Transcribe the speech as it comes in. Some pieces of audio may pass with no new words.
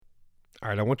All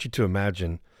right, I want you to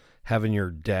imagine having your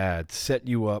dad set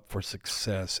you up for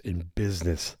success in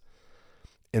business,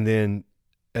 and then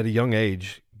at a young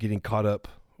age getting caught up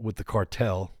with the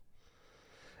cartel,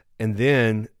 and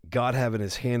then God having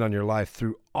his hand on your life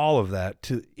through all of that,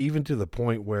 to even to the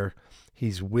point where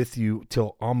he's with you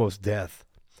till almost death.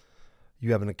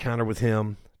 You have an encounter with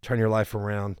him, turn your life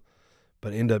around,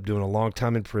 but end up doing a long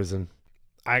time in prison.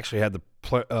 I actually had the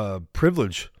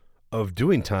privilege of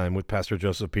doing time with Pastor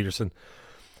Joseph Peterson,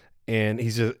 and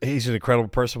he's an incredible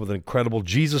person with an incredible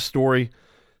Jesus story.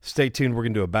 Stay tuned. We're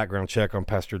going to do a background check on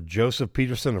Pastor Joseph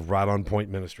Peterson of Right On Point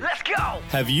Ministries. Let's go!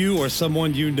 Have you or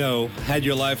someone you know had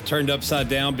your life turned upside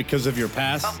down because of your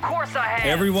past? Of course I have.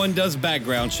 Everyone does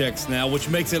background checks now, which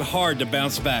makes it hard to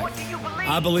bounce back. What do you believe?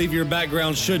 I believe your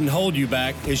background shouldn't hold you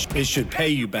back. It should pay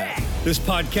you back. This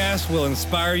podcast will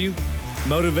inspire you,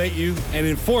 motivate you, and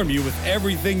inform you with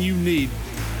everything you need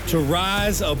to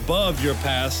rise above your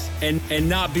past and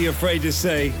not be afraid to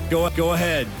say, go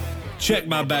ahead, check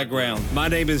my background. My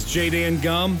name is Jaden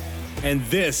Gum, and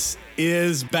this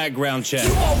is Background Check.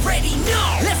 You already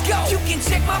know. Let's go. You can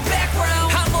check my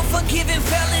background. I'm a forgiving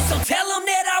felon, so tell them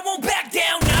that I won't back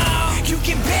down. No. You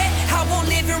can bet I won't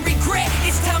live in regret.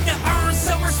 It's time to earn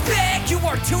some respect. You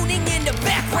are tuning in to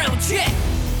Background Check.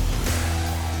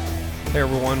 Hey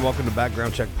everyone, welcome to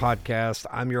Background Check Podcast.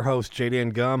 I'm your host,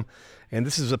 Jaden Gum, and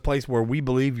this is a place where we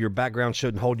believe your background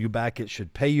shouldn't hold you back, it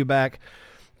should pay you back.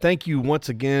 Thank you once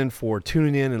again for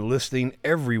tuning in and listening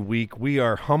every week. We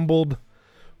are humbled.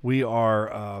 We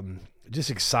are just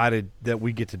excited that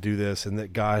we get to do this and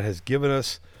that God has given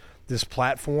us this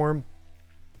platform.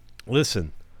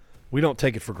 Listen, we don't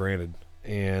take it for granted,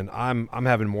 and I'm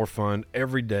having more fun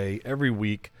every day, every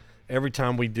week, every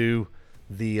time we do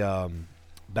the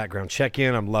background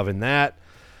check-in. I'm loving that.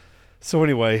 So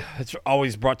anyway, it's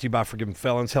always brought to you by Forgiven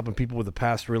Felons, helping people with the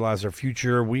past realize their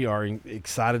future. We are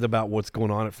excited about what's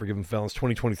going on at Forgiven Felons.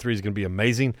 2023 is going to be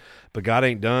amazing, but God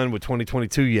ain't done with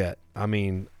 2022 yet. I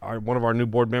mean, one of our new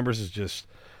board members is just,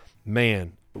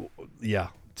 man, yeah,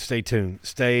 stay tuned.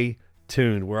 Stay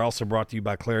tuned. We're also brought to you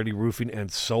by Clarity Roofing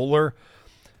and Solar.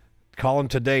 Call them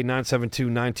today,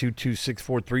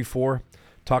 972-922-6434.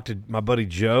 Talk to my buddy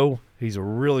Joe. He's a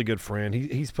really good friend.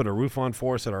 He's put a roof on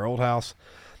for us at our old house,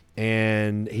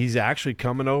 and he's actually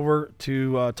coming over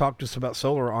to talk to us about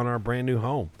solar on our brand new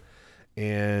home.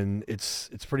 And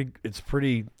it's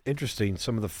pretty interesting,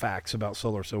 some of the facts about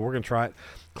solar. So we're going to try it.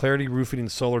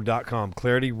 ClarityRoofingandSolar.com.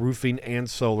 Clarity Roofing and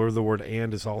Solar. The word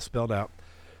 "and" is all spelled out.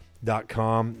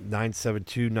 .com.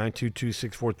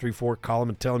 972-922-6434. Call them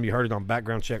and tell them you heard it on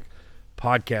Background Check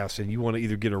Podcast, and you want to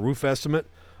either get a roof estimate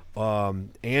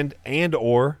and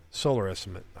or solar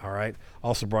estimate. All right.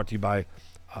 Also brought to you by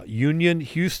Union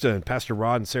Houston. Pastor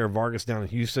Rod and Sarah Vargas down in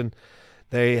Houston.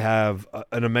 They have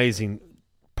an amazing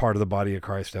part of the body of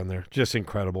Christ down there. Just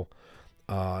incredible.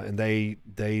 And they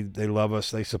love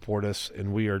us. They support us,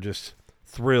 and we are just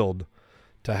thrilled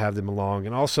to have them along.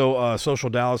 And also Social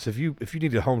Dallas. If you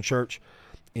need a home church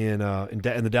in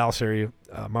the Dallas area,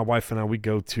 my wife and I, we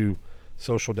go to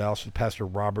Social Dallas with Pastor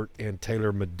Robert and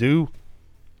Taylor Madu.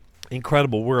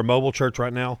 Incredible. We're a mobile church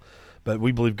right now, but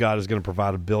we believe God is going to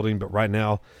provide a building. But right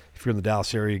now, if you're in the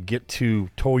Dallas area, get to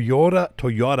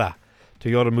Toyota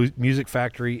Music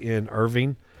Factory in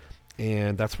Irving,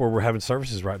 and that's where we're having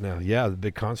services right now. Yeah, the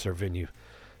big concert venue.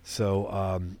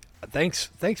 So thanks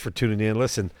for tuning in.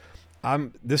 Listen,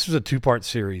 this is a 2-part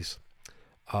series.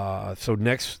 So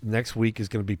next week is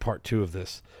going to be part 2 of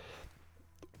this.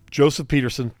 Joseph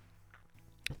Peterson,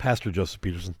 Pastor Joseph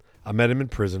Peterson. I met him in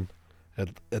prison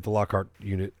at the Lockhart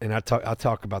unit, and I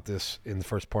talk about this in the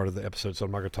first part of the episode, so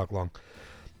I'm not going to talk long.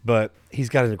 But he's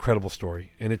got an incredible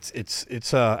story, and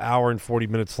it's an hour and 40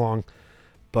 minutes long,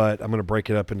 but I'm going to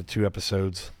break it up into 2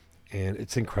 episodes, and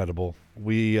it's incredible.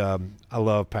 I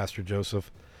love Pastor Joseph,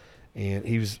 and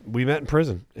we met in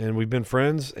prison, and we've been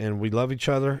friends, and we love each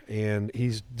other, and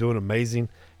he's doing amazing.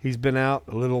 He's been out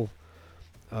a little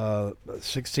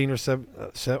 16 or 7,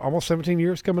 almost 17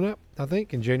 years coming up, I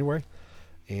think, in January.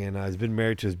 And he's been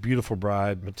married to his beautiful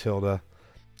bride, Matilda,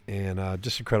 and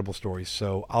just incredible stories.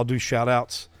 So I'll do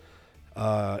shout-outs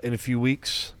in a few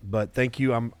weeks, but thank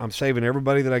you. I'm saving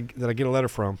everybody that I get a letter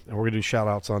from, and we're going to do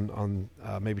shout-outs on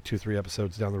maybe 2-3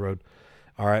 episodes down the road.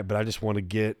 All right, but I want to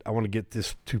get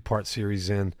this 2-part series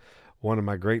in. One of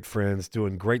my great friends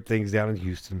doing great things down in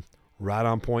Houston, Right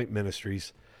On Point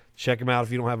Ministries. Check him out.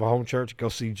 If you don't have a home church, go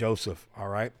see Joseph. All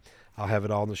right, I'll have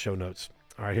it all in the show notes.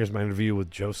 All right, here's my interview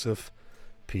with Joseph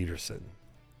Peterson.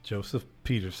 Joseph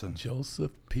Peterson.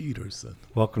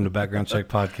 Welcome to Background Check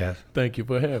Podcast. Thank you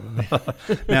for having me.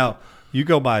 Now, you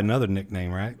go by another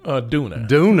nickname, right? Duna.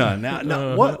 Duna.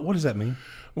 Now what does that mean?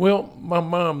 Well, my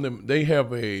mom, they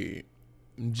have a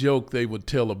joke they would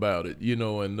tell about it,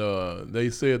 and they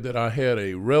said that I had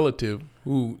a relative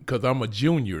who, because I'm a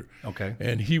junior, Okay.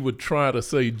 and he would try to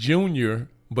say junior,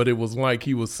 but it was like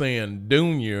he was saying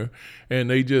Dunior, and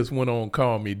they just went on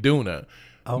call me Duna.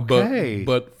 Okay.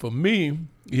 But for me,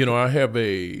 I have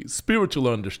a spiritual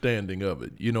understanding of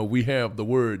it. We have the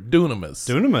word dunamis.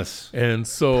 Dunamis. And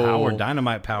so Power,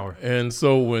 dynamite power. And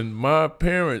so when my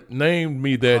parent named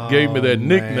me that, gave me that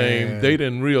nickname, man. they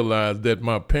didn't realize that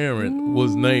my parent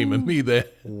was naming me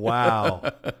that.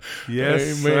 Wow. Yes,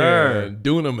 Amen. sir.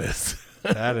 Dunamis.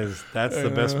 That's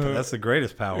the best. That's the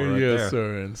greatest power right Yes, there.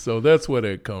 sir. And so that's where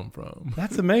that come from.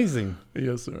 That's amazing.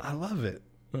 Yes, sir. I love it.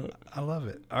 I love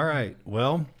it. All right.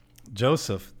 Well,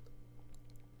 Joseph,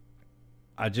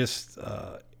 I just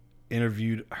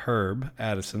interviewed Herb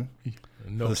Addison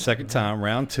for the second time,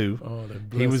 round 2. Oh,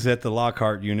 that He was at the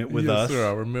Lockhart unit with yes, us. Sir.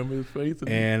 I remember his face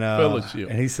And fellowship.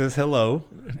 and he says hello,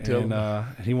 Tell him.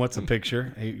 and he wants a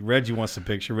picture. Reggie wants a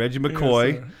picture. Reggie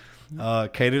McCoy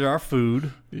catered our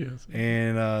food, Yes.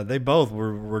 and they both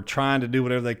were trying to do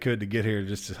whatever they could to get here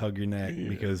just to hug your neck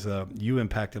because you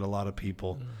impacted a lot of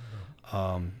people.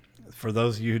 For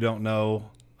those of you who don't know,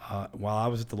 while I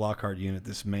was at the Lockhart unit,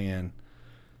 this man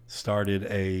started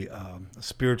a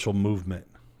spiritual movement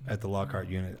at the Lockhart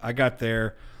unit. I got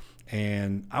there,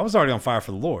 and I was already on fire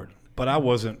for the Lord, but I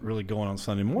wasn't really going on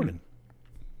Sunday morning.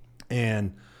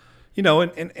 And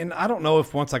and I don't know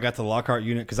if once I got to the Lockhart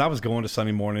unit, because I was going to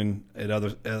Sunday morning at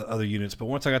other units, but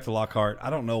once I got to Lockhart, I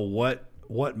don't know what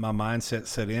my mindset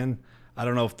set in. I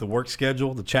don't know if the work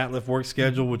schedule, the Chatlift work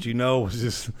schedule, which was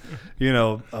just,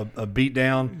 a beat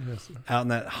down out in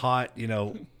that hot,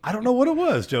 I don't know what it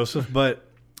was, Joseph, but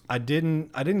I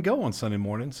didn't go on Sunday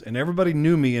mornings, and everybody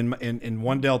knew me in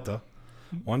 1 Delta.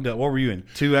 1 Delta. What were you in?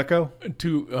 2 Echo?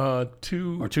 2 Or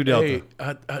 2 Delta?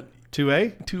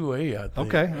 2A? 2A, I think.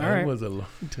 Okay, all right. It was a long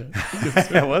time.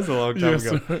 That was a long time Yes,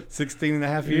 ago. sir. 16 and a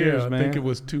half years, I man. think it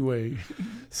was 2A.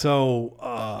 So,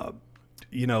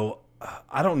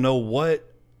 I don't know what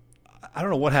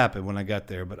happened when I got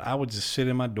there, but I would just sit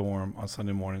in my dorm on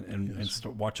Sunday morning and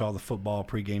watch all the football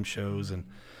pregame shows, and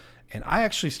I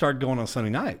actually started going on Sunday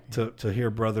night to hear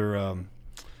Brother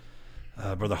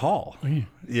Hall.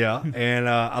 Yeah, and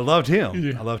I loved him.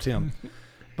 Yeah. I loved him.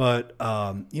 But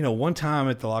one time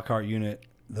at the Lockhart unit,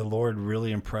 the Lord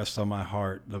really impressed on my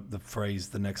heart the phrase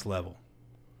 "the next level."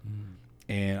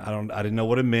 And I didn't know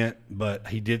what it meant, but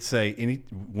he did say,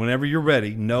 whenever you're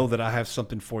ready, know that I have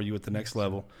something for you at the next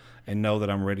level, and know that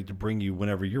I'm ready to bring you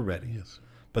whenever you're ready. Yes.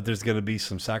 But there's going to be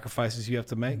some sacrifices you have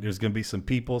to make. There's going to be some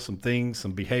people, some things,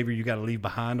 some behavior you got to leave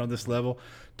behind on this level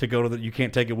to go to you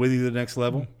can't take it with you to the next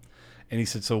level. And he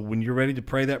said, so when you're ready to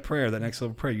pray that prayer, that next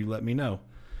level prayer, you let me know.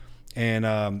 And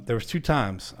there was 2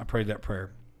 times I prayed that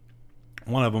prayer.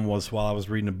 One of them was while I was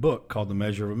reading a book called The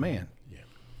Measure of a Man. Yeah.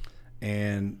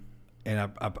 And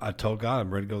I told God I'm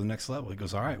ready to go to the next level. He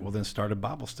goes, all right, well then start a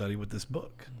Bible study with this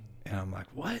book. And I'm like,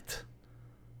 what?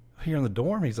 Here in the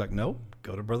dorm? He's like, nope,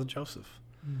 go to Brother Joseph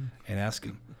and ask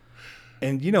him.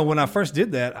 And when I first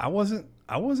did that, I wasn't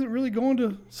really going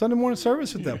to Sunday morning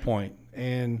service at that point.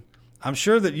 And I'm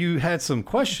sure that you had some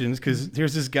questions because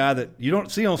here's this guy that you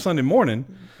don't see on Sunday morning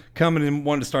coming and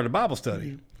wanting to start a Bible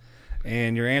study.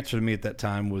 And your answer to me at that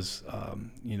time was,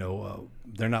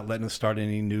 they're not letting us start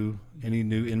any new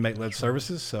inmate-led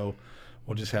services, so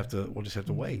we'll just have to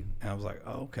wait. And I was like,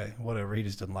 oh, okay, whatever. He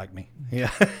just doesn't like me.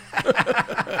 Yeah.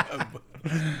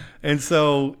 And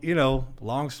so,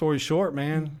 long story short,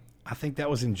 man, I think that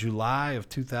was in July of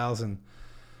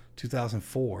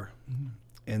 2004,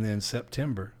 and then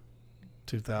September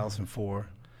 2004,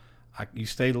 you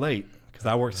stayed late because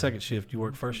I worked second shift. You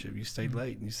worked first shift. You stayed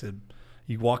late, and you said.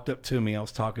 You walked up to me. I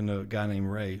was talking to a guy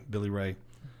named Billy Ray.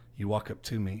 You walk up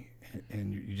to me,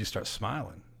 and you just start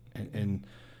smiling. And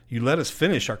you let us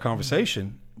finish our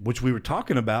conversation, which we were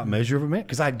talking about Measure of a Man,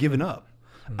 because I had given up.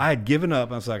 I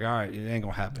was like, all right, it ain't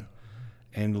going to happen.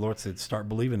 And the Lord said, start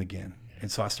believing again. And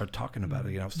so I started talking about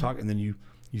it. I was talking, and then you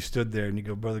stood there, and you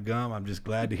go, Brother Gum, I'm just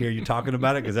glad to hear you talking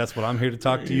about it, because that's what I'm here to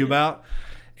talk to you about.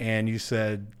 And you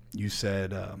said,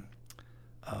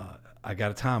 I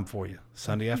got a time for you,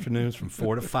 Sunday afternoons from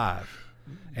 4 to 5.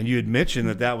 And you had mentioned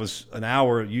that was an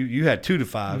hour. You had 2 to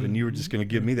 5, and you were just going to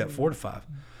give me that 4 to 5.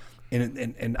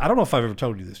 And I don't know if I've ever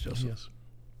told you this, Joseph. Yes.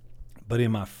 But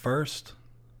in my first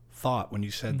thought when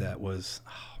you said that was,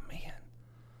 oh, man,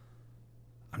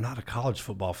 I'm not a college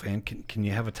football fan. Can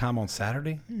you have a time on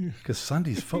Saturday? Because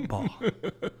Sunday's football.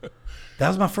 That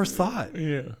was my first thought.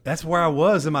 Yeah. That's where I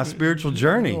was in my spiritual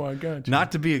journey. Oh, I got you.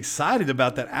 Not to be excited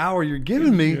about that hour you're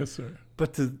giving me, Yes, sir.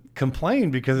 but to complain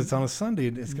because it's on a Sunday.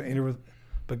 And it's going to enter with.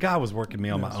 But God was working me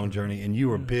on my own journey, and you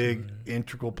were a big,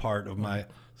 integral part of my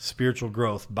spiritual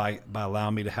growth by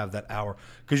allowing me to have that hour.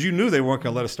 Because you knew they weren't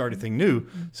going to let us start anything new,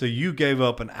 so you gave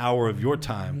up an hour of your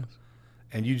time,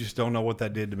 and you just don't know what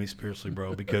that did to me spiritually,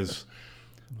 bro. Because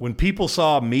when people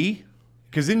saw me,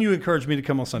 because then you encouraged me to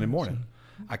come on Sunday morning.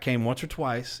 I came once or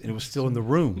twice, and it was still in the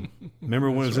room. Remember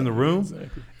when it was in the room?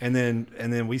 Exactly. And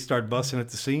then we started busting at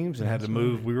the seams and had to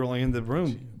move. We were only in the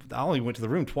room. I only went to the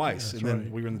room twice, and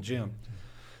then we were in the gym.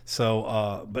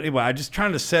 So, but anyway, I'm just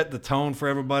trying to set the tone for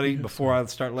everybody before I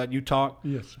start letting you talk.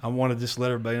 Yes. I want to just let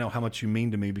everybody know how much you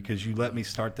mean to me because you let me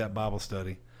start that Bible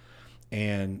study,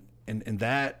 and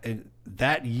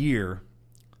that year,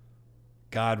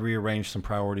 God rearranged some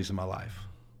priorities in my life,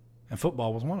 and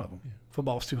football was one of them.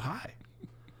 Football was too high.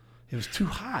 It was too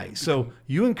high. So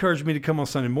you encouraged me to come on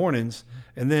Sunday mornings,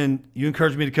 and then you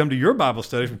encouraged me to come to your Bible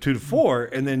study from 2 to 4,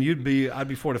 and then I'd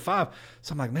be 4 to 5.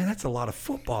 So I'm like, man, that's a lot of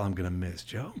football I'm going to miss,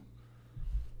 Joe.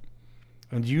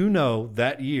 And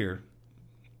that year,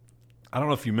 I don't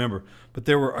know if you remember, but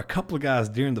there were a couple of guys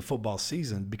during the football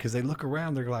season because they look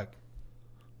around, they're like,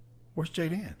 where's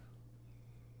Jaden?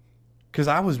 Because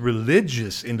I was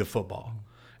religious into football.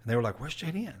 And they were like, where's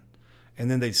Jaden? And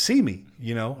then they'd see me,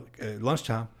 at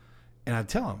lunchtime. And I'd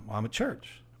tell them, well, I'm at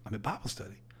church. I'm at Bible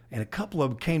study. And a couple of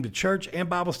them came to church and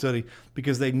Bible study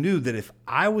because they knew that if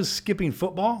I was skipping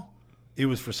football, it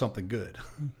was for something good.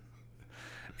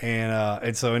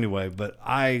 And so anyway, but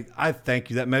I thank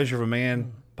you. That Measure of a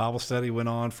Man Bible study went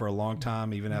on for a long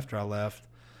time, even after I left.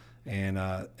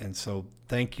 And so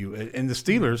thank you. And the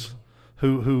Steelers,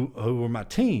 who were my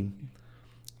team,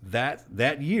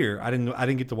 that year I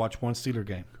didn't get to watch one Steeler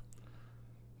game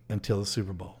until the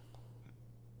Super Bowl.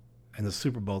 And the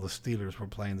Super Bowl, the Steelers were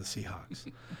playing the Seahawks.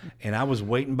 And I was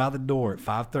waiting by the door at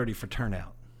 5:30 for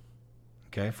turnout,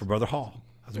 for Brother Hall.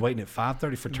 I was waiting at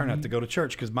 5:30 for turnout to go to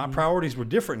church because my priorities were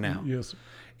different now. Yes.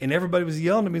 And everybody was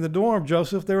yelling at me in the dorm,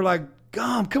 Joseph. They were like,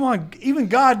 come on, even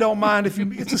God don't mind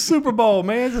it's a Super Bowl,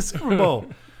 man. It's a Super Bowl.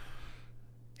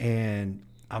 And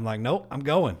I'm like, nope, I'm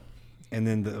going. And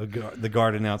then the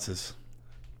guard announces,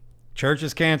 church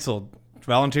is canceled.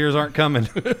 Volunteers aren't coming.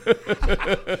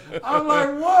 I'm like,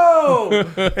 whoa.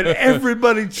 And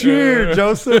everybody cheered,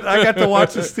 Joseph. I got to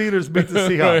watch the Steelers beat the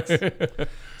Seahawks.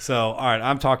 So, all right,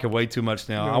 I'm talking way too much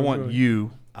now. I want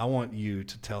you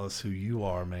to tell us who you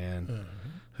are, man.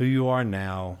 Who you are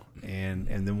now, and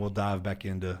then we'll dive back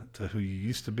into who you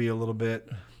used to be a little bit,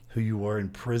 who you were in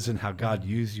prison, how God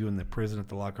used you in the prison at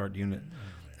the Lockhart unit.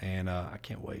 And I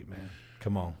can't wait, man.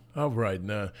 Come on. All right,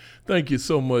 now. Thank you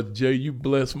so much, Jay. You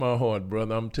bless my heart,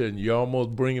 brother. I'm telling you, you're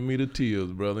almost bringing me to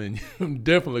tears, brother, and you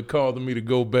definitely causing me to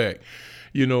go back,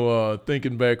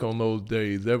 thinking back on those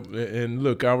days. And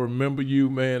look, I remember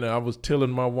you, man. I was telling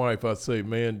my wife, Jay,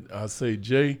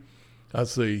 Jay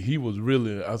was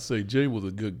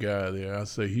a good guy there.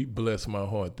 He blessed my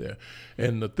heart there.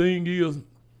 And the thing is,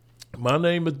 my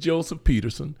name is Joseph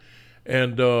Peterson,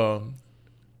 and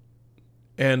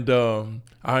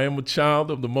I am a child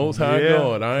of the Most High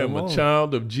God. I am a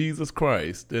child of Jesus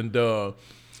Christ. And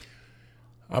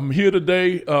I'm here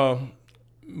today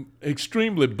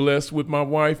extremely blessed with my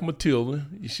wife, Matilda.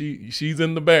 She's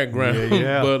in the background.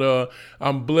 Yeah. But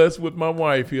I'm blessed with my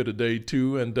wife here today,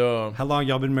 too. And how long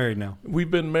y'all been married now? We've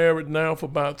been married now for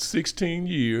about 16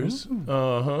 years.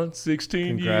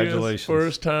 16 years.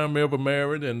 First time ever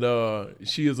married. And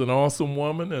she is an awesome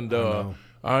woman. And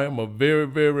I am a very,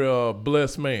 very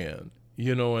blessed man,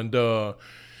 and I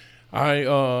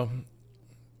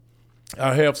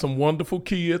have some wonderful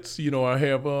kids. I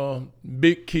have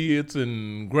big kids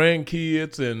and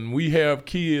grandkids, and we have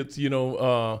kids,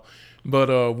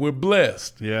 but we're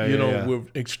blessed. Yeah. We're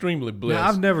extremely blessed. Now,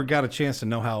 I've never got a chance to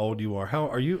know how old you are. How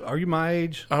are you? Are you my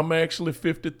age? I'm actually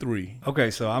 53. Okay,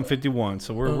 so I'm 51,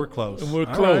 so we're close. We're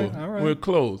close. All right. We're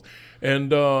close.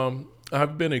 And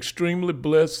I've been extremely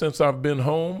blessed since I've been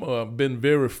home. I've been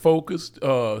very focused,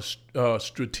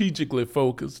 strategically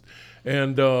focused.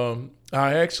 And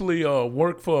I actually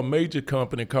work for a major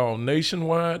company called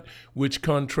Nationwide, which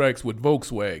contracts with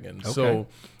Volkswagen. Okay. So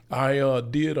I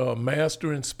did a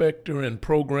master inspector and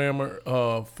programmer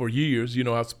for years.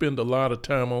 I spend a lot of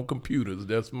time on computers.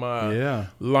 That's my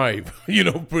life,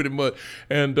 pretty much.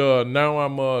 And now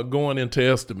I'm going into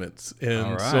estimates.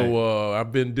 And so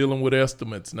I've been dealing with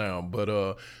estimates now.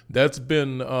 But that's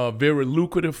been very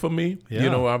lucrative for me.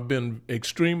 Yeah. I've been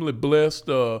extremely blessed.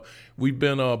 We've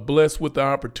been blessed with the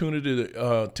opportunity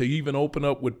to even open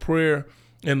up with prayer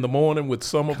in the morning with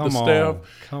some of the staff.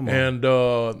 And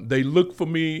they look for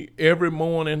me every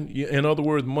morning. In other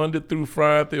words, Monday through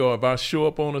Friday, or if I show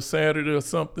up on a Saturday or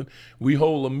something, we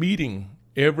hold a meeting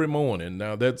every morning.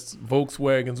 Now that's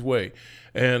Volkswagen's way.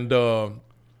 And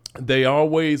they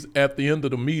always, at the end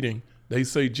of the meeting, they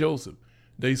say, Joseph,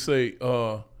 they say,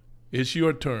 it's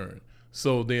your turn.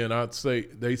 So then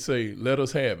they say, let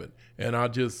us have it. And I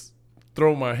just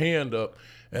throw my hand up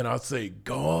and I say,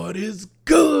 God is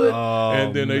good.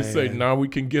 And then they say, now we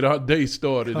can get our day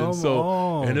started.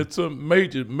 And it's a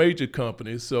major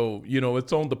company. So,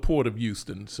 it's on the Port of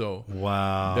Houston. So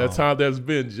wow, that's how that's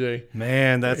been, Jay.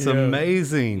 Man, that's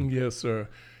amazing. Yes, sir.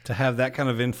 To have that kind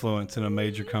of influence in a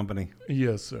major company.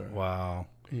 Yes, sir. Wow.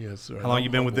 Yes, sir. How long you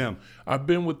been with them? I've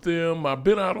been with them. I've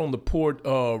been out on the port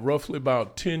roughly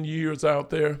about 10 years out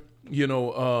there,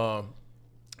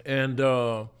 and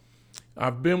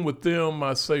I've been with them,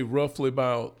 I say roughly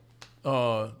about,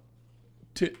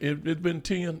 it's been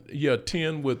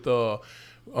 10 with the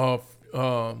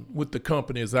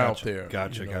companies out there.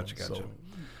 Gotcha. So,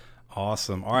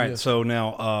 awesome. All right. Yes. So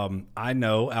now I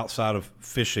know outside of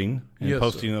fishing and Yes,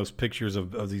 posting those pictures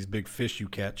of these big fish you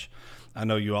catch, I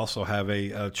know you also have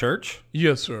a church.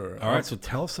 yes, sir. All right. So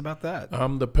tell us about that.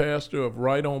 I'm the pastor of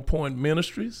Right On Point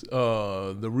Ministries.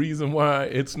 The reason why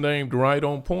it's named Right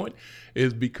On Point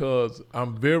is because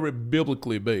I'm very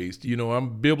biblically based.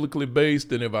 I'm biblically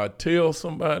based, and if I tell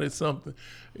somebody something,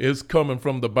 it's coming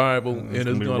from the Bible, and it's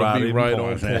going to be right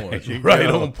on point. Right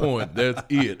on point. That's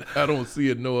it. I don't see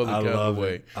it no other kind of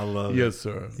way. I love it. Yes,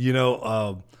 sir.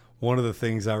 One of the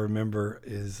things I remember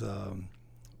is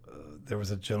there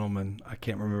was a gentleman, I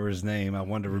can't remember his name. I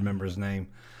wanted to remember his name.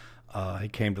 He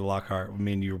came to Lockhart.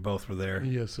 Me and you both were there.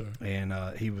 Yes, sir. And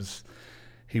he was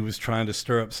trying to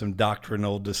stir up some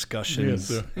doctrinal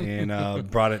discussions, Yes, sir. and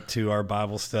brought it to our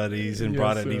Bible studies, and Yes,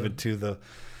 brought it sir. even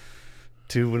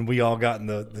to when we all got in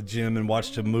the gym and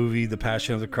watched a movie, The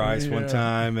Passion of the Christ, one Yeah.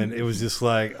 time, and it was just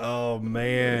like, oh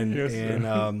man. Yes,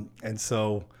 sir. And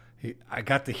so I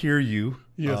got to hear you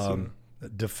Yes, sir.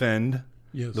 defend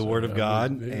Yes, the sir. Word of I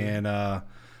God, was there.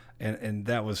 and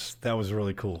that was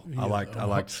really cool. I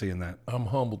liked seeing that. I'm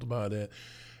humbled by that.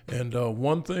 And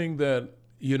one thing that,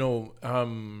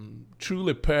 I'm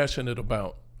truly passionate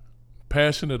about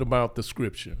the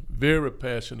Scripture. Very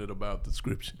passionate about the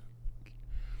Scripture.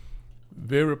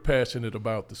 Very passionate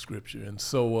about the Scripture. And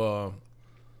so,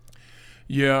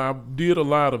 I did a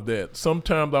lot of that.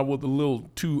 Sometimes I was a little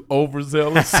too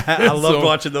overzealous. I loved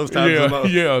watching those times the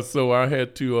most. Yeah, so I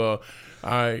had to,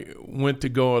 I went to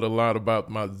God a lot about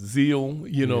my zeal,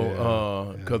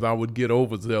 because I would get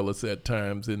overzealous at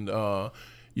times, and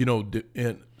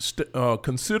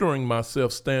considering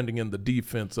myself standing in the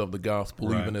defense of the gospel,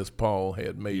 Right. even as Paul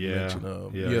had made mention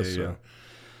of. Yes, sir.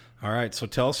 All right, so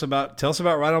tell us about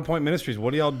Right On Point Ministries. What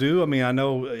do y'all do? I mean, I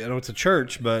know it's a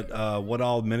church, but what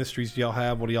all ministries do y'all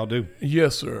have? What do y'all do?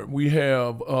 Yes, sir. We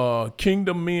have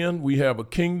Kingdom Men. We have a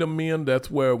Kingdom Men.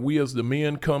 That's where we as the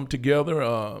men come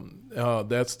together.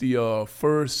 That's the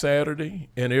first Saturday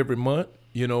in every month,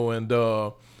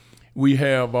 and we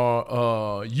have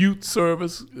our youth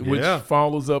service, which Yeah.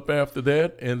 follows up after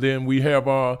that. And then we have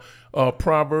our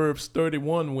Proverbs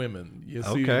 31 women. You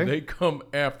see, Okay. they come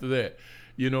after that,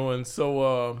 and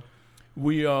so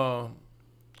we're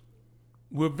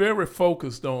very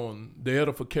focused on the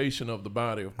edification of the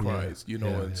body of Christ,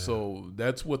 and so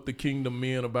that's what the Kingdom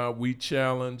Men about. We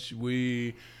challenge,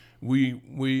 we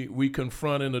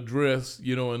confront and address,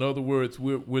 in other words,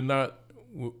 we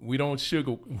don't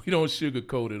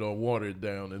sugarcoat it or water it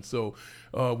down. And so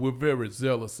we're very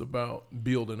zealous about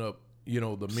building up, the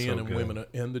men So and good. women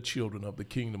and the children of the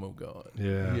kingdom of God.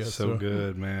 Yeah, Yes, so sir.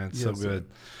 good, man. So Yes, sir. good.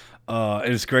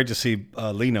 And it's great to see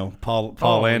Lino, Paul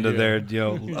Oh, Landa yeah. there.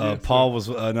 Yes, Paul was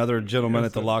another gentleman Yes,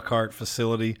 at the sir. Lockhart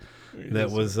facility that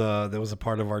Yes, was a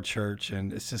part of our church,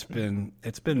 and it's just been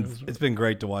it's been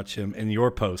great to watch him in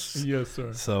your posts. Yes,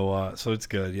 sir. So it's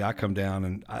good. Yeah, I come down,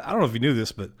 and I don't know if you knew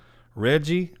this, but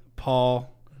Reggie,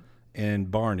 Paul,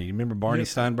 and Barney. You remember Barney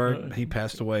Yes, Steinberg? He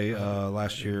passed away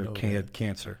last year. know He had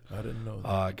cancer. I didn't know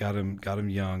that. Got him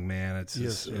young, man. It's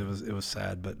Yes, just, sir. it was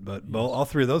sad, but all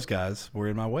three of those guys were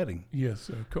in my wedding. Yes,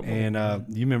 sir. Come And on.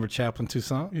 you remember Chaplain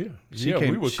Toussaint? Yeah. She Yeah,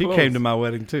 came. we were she close. came to my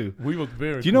wedding too. We was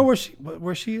very Do you know where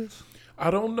she is?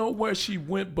 I don't know where she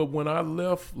went, but when I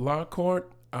left Lockhart,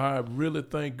 I really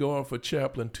thank God for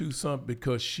Chaplain Toussaint,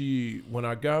 because when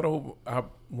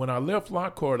I left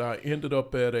Lockhart, I ended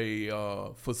up at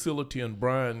a facility in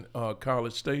Bryan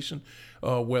College Station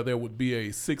where there would be a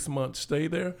 6-month stay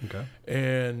there. Okay.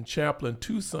 And Chaplain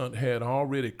Toussaint had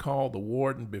already called the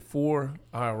warden before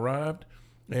I arrived,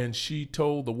 and she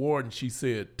told the warden, she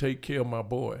said, "Take care of my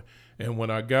boy." And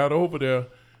when I got over there,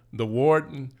 the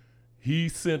warden, he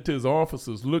sent his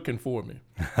officers looking for me,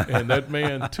 and that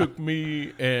man took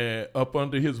me up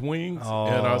under his wings,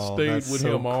 and I stayed that's with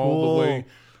so him all the way.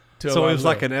 Till So I it was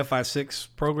like left. an FI6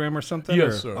 program or something?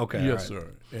 Yes, or? sir. Okay. Yes, all right.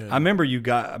 sir. And I remember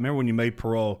when you made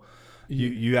parole,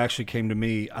 you actually came to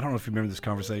me. I don't know if you remember this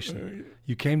conversation.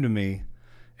 You came to me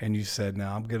and you said,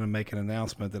 "Now I'm going to make an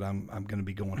announcement that I'm going to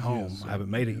be going home. sir. I haven't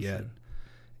made it Yes, yet." sir.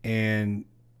 And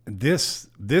this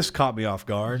caught me off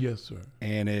guard. Yes, sir.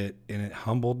 And it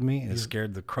humbled me and it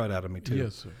scared the crud out of me too.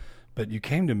 Yes, sir. But you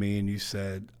came to me and you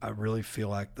said, "I really feel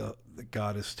like that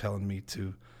God is telling me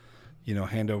to,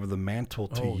 hand over the mantle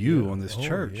to you on this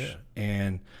church." Yeah.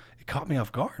 And it caught me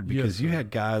off guard because Yes, you sir.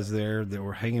 had guys there that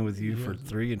were hanging with you for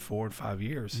 3 and 4 and 5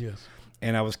 years. Yes.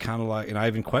 And I was kind of like, and I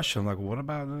even questioned, like, what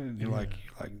about it? You're like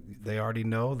they already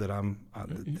know that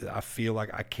I feel like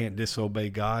I can't disobey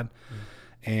God.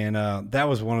 And that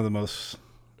was one of the most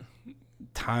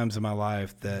times in my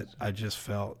life that I just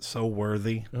felt so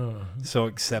worthy, so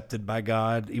accepted by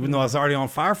God, even though I was already on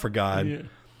fire for God. Yeah.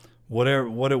 What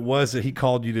it was that he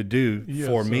called you to do Yes,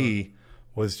 for sir. me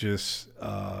was just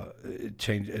it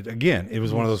changed. Again, it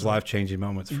was one of those life-changing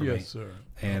moments for me. Yes, sir.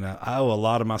 And I owe a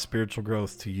lot of my spiritual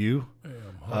growth to you.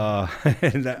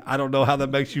 And I don't know how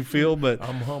that makes you feel, but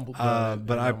I'm humbled by that,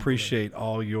 but and I I'm appreciate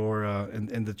all your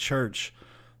and the church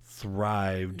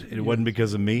thrived. It wasn't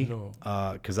because of me, No.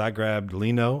 because I grabbed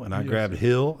Lino and I grabbed sir.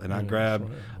 Hill and I grabbed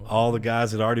right. all the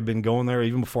guys that had already been going there.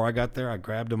 Even before I got there, I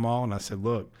grabbed them all and I said,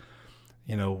 "Look,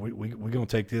 we're going to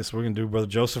take this. We're going to do Brother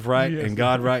Joseph right Yes. and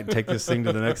God right and take this thing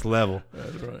to the next level."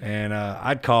 That's right. And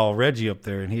I'd call Reggie up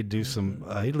there and he'd do some.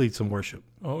 He'd lead some worship.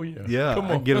 Oh yeah. Yeah, Come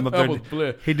I'd on. get him up I there. was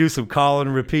blessed. He'd do some call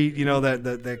and repeat.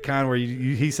 That kind where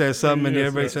he says something and Yes,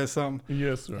 everybody sir. says something.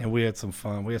 Yes, sir. And we had some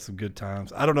fun. We had some good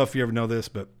times. I don't know if you ever know this,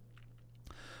 but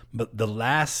the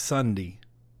last Sunday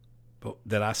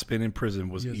that I spent in prison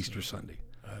was Yes, Easter sir. Sunday,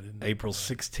 I didn't. April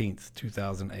 16th,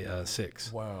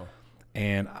 2006. Wow.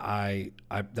 And I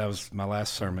that was my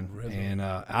last sermon. And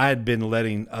I had been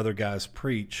letting other guys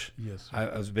preach. Yes, sir.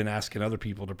 I was been asking other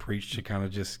people to preach to kind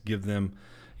of just give them,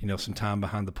 some time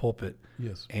behind the pulpit.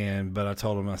 Yes. But I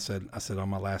told them, I said on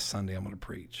my last Sunday I'm going to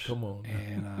preach. Come on.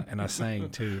 And I sang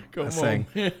too. Come I on, sang.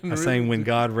 man. I sang "When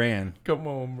God Ran," Come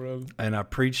on, brother. and I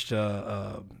preached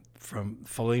from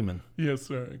Philemon. Yes,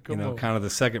 sir. Come on. Kind of the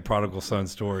second prodigal son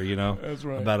story. That's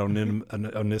right. About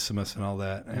Onesimus and all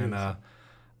that. And I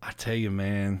tell you,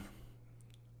 man,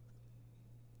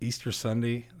 Easter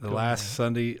Sunday, the last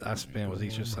Sunday I spent was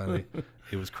Easter Sunday.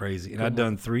 It was crazy, and I'd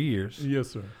done 3 years. Yes,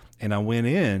 sir. And I went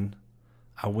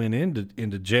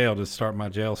into jail to start my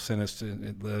jail sentence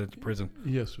to prison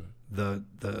Yes, sir.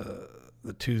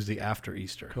 the Tuesday after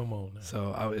Easter. Come on now.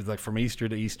 So I was like from Easter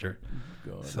to Easter.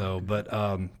 God. So,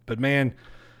 but man,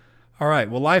 all right.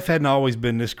 Well, life hadn't always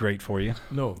been this great for you,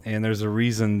 No. and there's a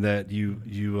reason that you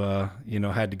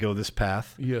had to go this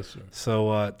path. Yes, sir.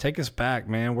 So take us back,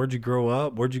 man. Where'd you grow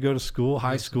up? Where'd you go to school?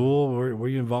 High school? Were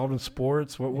you involved in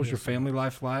sports? What was your family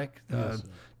life like? Yes, sir.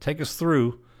 Take us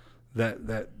through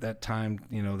that time,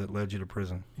 that led you to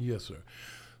prison. Yes, sir.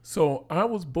 So I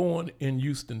was born in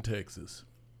Houston, Texas.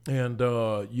 And,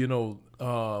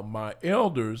 my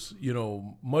elders,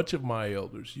 much of my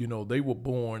elders, they were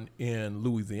born in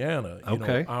Louisiana,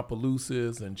 Okay.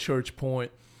 Opelousas and Church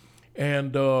Point.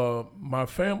 And my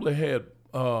family had,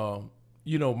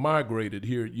 migrated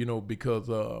here, because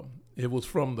it was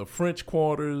from the French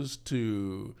quarters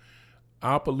to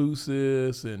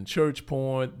Opelousas and Church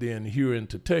Point, then here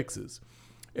into Texas.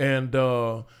 And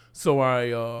so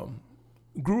I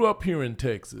grew up here in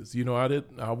Texas.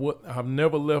 I've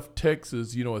never left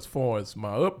Texas, as far as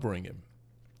my upbringing.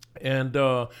 And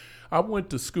I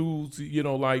went to schools,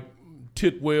 like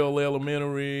Titwell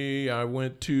Elementary. I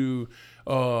went to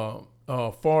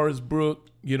Forest Brook,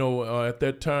 at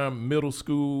that time, middle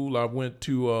school. I went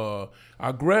to,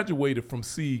 I graduated from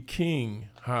C. King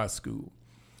High School.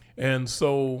 And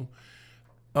so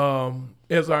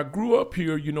as I grew up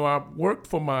here, I worked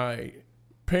for my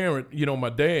parent, my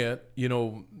dad,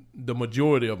 the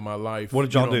majority of my life. What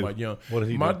did y'all do? My young. What did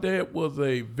he My do? dad was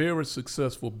a very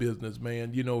successful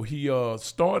businessman. He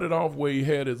started off where he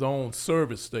had his own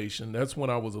service station. That's when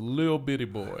I was a little bitty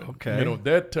boy. Okay.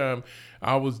 That time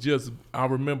I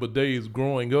remember days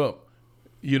growing up,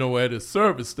 at his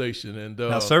service station. And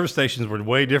Now, service stations were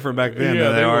way different back then yeah,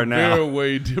 than they are were now. Very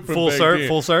way different. Full back service. then.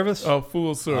 Full service.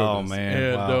 Full service. Oh, man,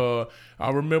 And wow. I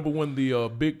remember when the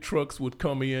big trucks would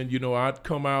come in. I'd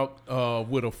come out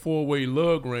with a 4-way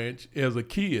lug wrench as a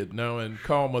kid now and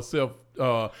call myself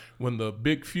when the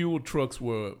big fuel trucks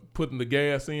were putting the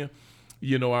gas in.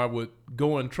 I would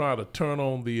go and try to turn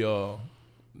on the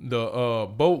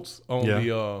bolts on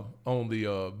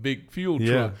the big fuel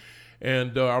Yeah. truck.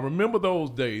 And I remember those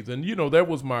days. And, that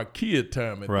was my kid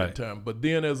time at Right. that time. But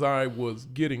then as I was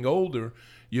getting older,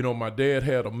 my dad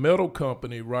had a metal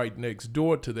company right next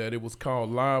door to that. It was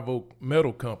called Live Oak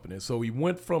Metal Company. So he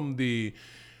went from the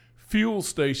fuel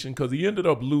station, because he ended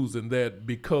up losing that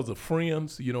because of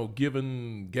friends,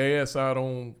 giving gas out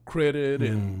on credit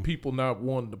and people not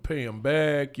wanting to pay him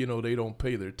back. They don't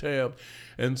pay their tabs.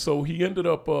 And so he ended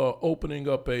up opening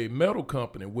up a metal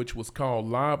company, which was called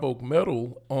Live Oak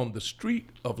Metal, on the street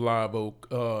of Live Oak,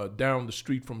 down the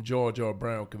street from George R.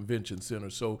 Brown Convention Center.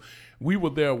 So we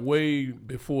were there way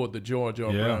before the George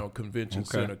R. Brown Convention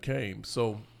Center came.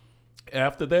 So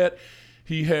after that,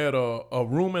 he had a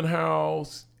rooming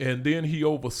house, and then he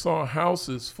oversaw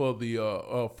houses for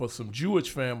for some Jewish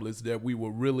families that we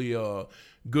were really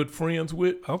good friends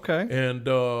with. Okay. And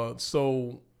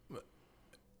so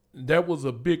that was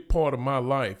a big part of my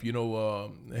life.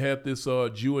 Had this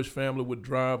Jewish family would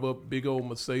drive up big old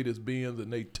Mercedes Benz,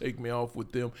 and they take me off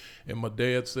with them, and my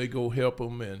dad say go help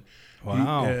them, and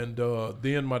wow.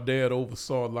 then my dad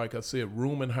oversaw, like I said,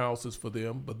 rooming houses for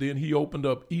them. But then he opened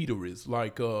up eateries,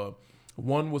 like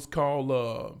one was called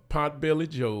Potbelly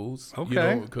Joe's,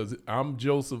 Okay. because I'm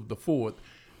Joseph the Fourth,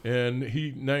 and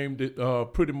he named it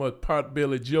pretty much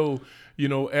Potbelly Joe,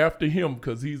 after him,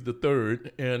 because he's the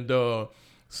third. And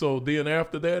so then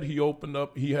after that,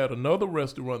 he had another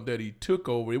restaurant that he took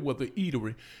over. It was an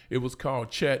eatery. It was called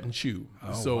Chat and Chew.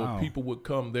 So wow. people would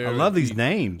come there. I love and these eat.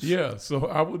 names. Yeah, so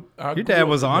I Your grew dad up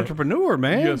was an in that. entrepreneur,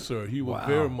 man. Yes, sir. He was Wow.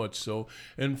 very much so.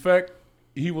 In fact,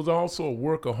 he was also a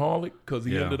workaholic, because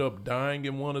he Yeah. ended up dying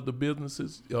in one of the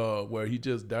businesses where he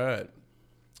just died.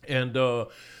 And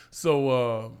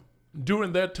so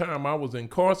during that time, I was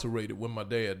incarcerated when my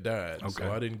dad died. Okay.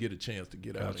 So I didn't get a chance to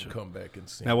get out Gotcha. and come back and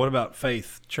sing. Now, what about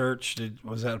faith? Church?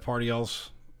 Was that a part of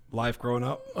y'all's life growing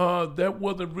up? That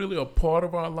wasn't really a part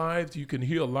of our lives. You can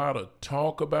hear a lot of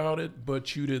talk about it,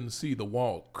 but you didn't see the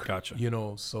walk. Gotcha.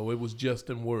 So it was just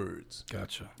in words.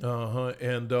 Gotcha.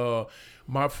 And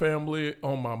my family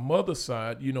on my mother's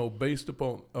side, based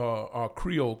upon our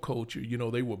Creole culture,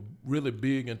 they were really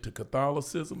big into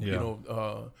Catholicism,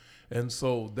 Yeah. and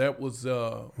so that was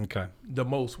Okay. the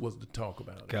most was to talk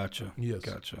about it. Gotcha. Yes.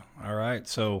 Gotcha. All right.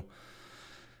 So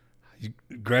you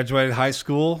graduated high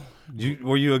school.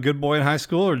 Were you a good boy in high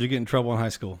school, or did you get in trouble in high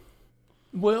school?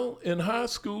 Well, in high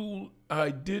school, I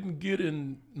didn't get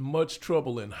in much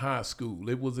trouble in high school.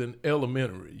 It was in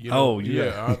elementary. Oh,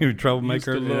 yeah. you were a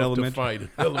troublemaker used to in love elementary?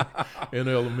 to fight in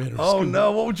elementary Oh school.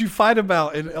 no! What would you fight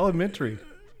about in elementary?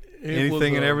 It Anything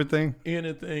was, and everything.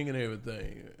 Anything and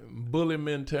everything. Bully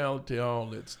mentality, all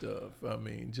that stuff. I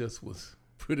mean, just was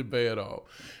pretty bad off.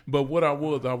 But what I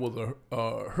was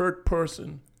a hurt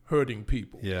person hurting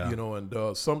people. Yeah.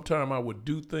 And sometime I would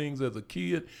do things as a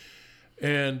kid,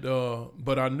 and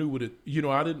but I knew what it.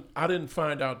 I didn't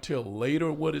find out till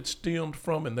later what it stemmed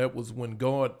from, and that was when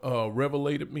God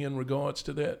revelated me in regards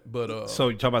to that. But So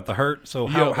you talk about the hurt. So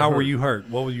Yeah, the how were hurt. you hurt?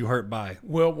 What were you hurt by?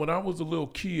 Well, when I was a little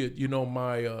kid,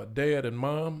 my dad and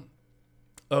mom,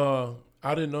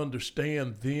 I didn't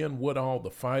understand then what all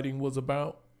the fighting was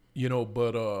about,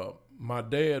 but my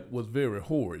dad was very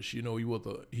whorish.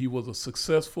 He was a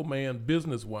successful man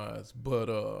business-wise,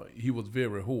 but he was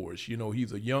very whorish.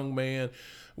 He's a young man.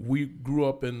 We grew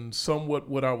up in somewhat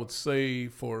what I would say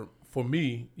for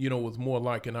me, was more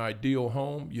like an ideal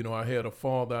home. I had a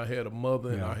father, I had a mother,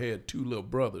 and I had two little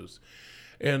brothers.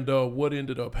 And what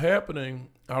ended up happening,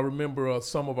 I remember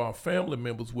some of our family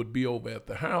members would be over at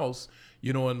the house,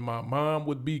 and my mom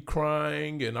would be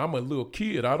crying, and I'm a little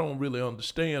kid. I don't really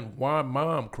understand why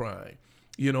mom crying,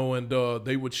 and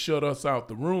they would shut us out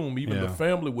the room. Even the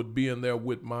family would be in there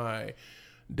with my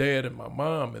dad and my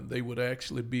mom, and they would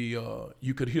actually be,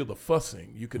 you could hear the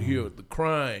fussing, you could hear the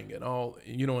crying and all,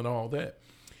 and all that.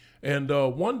 And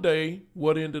one day,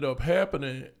 what ended up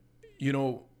happening,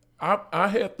 I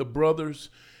had the brothers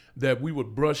that we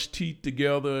would brush teeth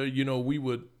together. We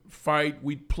would fight.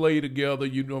 We'd play together.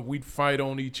 We'd fight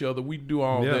on each other. We'd do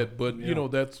all that. But,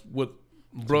 that's what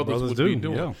brothers would be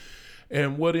doing. Yeah.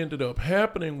 And what ended up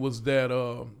happening was that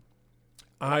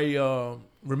I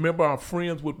remember our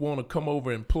friends would want to come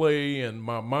over and play. And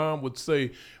my mom would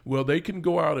say, well, they can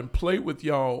go out and play with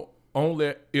y'all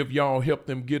only if y'all help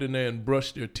them get in there and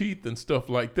brush their teeth and stuff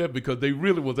like that, because they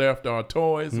really was after our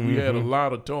toys. We had a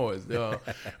lot of toys.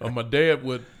 My dad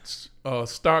would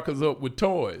stock us up with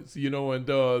toys, and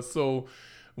so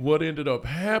what ended up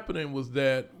happening was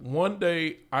that one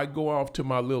day I go off to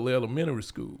my little elementary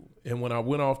school. And when I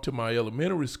went off to my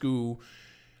elementary school,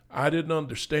 I didn't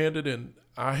understand it, and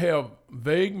I have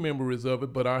vague memories of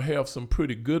it, but I have some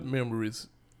pretty good memories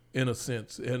in a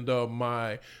sense. And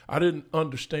I didn't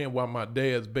understand why my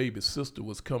dad's baby sister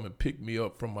was coming pick me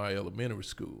up from my elementary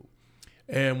school.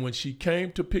 And when she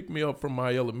came to pick me up from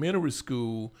my elementary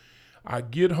school, I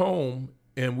get home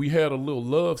and we had a little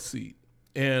love seat.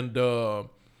 And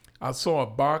I saw a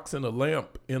box and a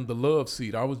lamp in the love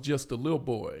seat. I was just a little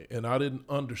boy and I didn't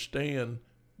understand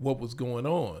what was going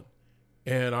on.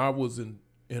 And I was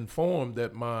informed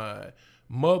that my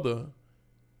mother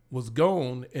was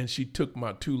gone and she took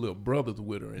my 2 little brothers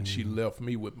with her and she left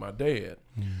me with my dad.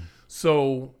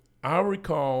 So I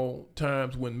recall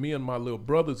times when me and my little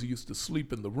brothers used to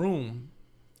sleep in the room,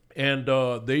 and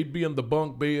they'd be in the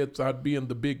bunk beds, I'd be in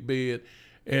the big bed,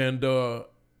 and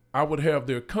I would have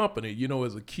their company, you know,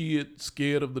 as a kid,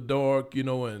 scared of the dark, you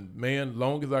know, and man,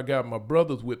 long as I got my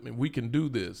brothers with me, we can do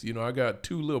this. You know, I got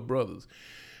 2 little brothers.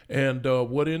 And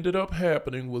what ended up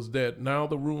happening was that now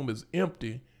the room is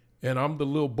empty, and I'm the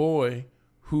little boy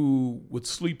who would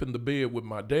sleep in the bed with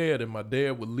my dad, and my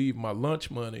dad would leave my lunch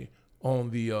money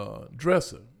on the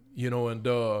dresser, you know, and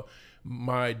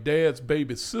my dad's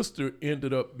baby sister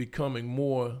ended up becoming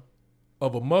more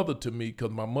of a mother to me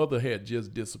because my mother had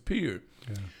just disappeared.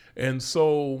 Yeah. And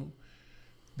so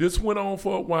this went on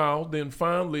for a while. Then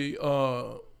finally,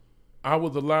 I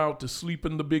was allowed to sleep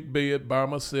in the big bed by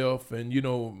myself, and, you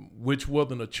know, which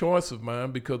wasn't a choice of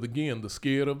mine because, again, the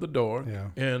scared of the dark. Yeah.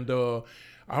 And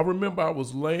I remember I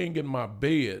was laying in my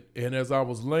bed, and as I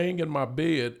was laying in my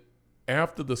bed,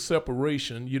 after the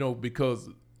separation, you know, because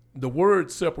the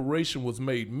word separation was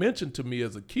made mention to me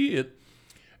as a kid,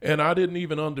 and I didn't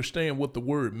even understand what the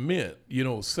word meant, you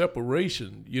know,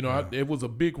 separation, you know, it was a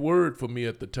big word for me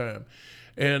at the time.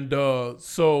 And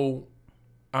so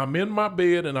I'm in my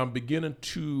bed and I'm beginning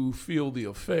to feel the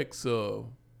effects of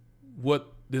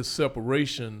what this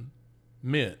separation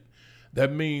meant.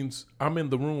 That means I'm in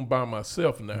the room by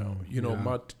myself now, you know,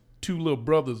 my 2 little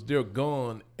brothers, they're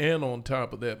gone, and on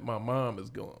top of that, my mom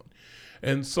is gone.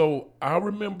 And so I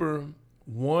remember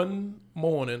one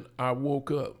morning I woke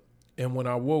up, and when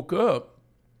I woke up,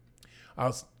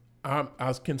 I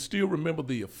can still remember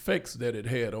the effects that it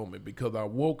had on me, because I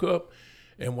woke up,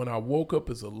 and when I woke up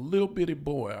as a little bitty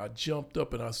boy, I jumped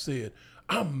up and I said,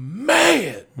 "I'm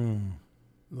mad,"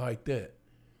 like that.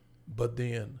 But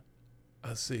then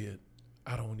I said,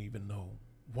 I don't even know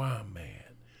why I'm mad.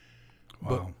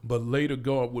 Wow. But later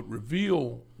God would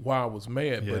reveal why I was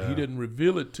mad, but he didn't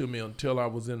reveal it to me until I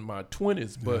was in my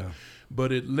 20s.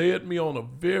 But it led me on a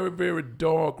very, very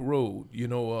dark road, you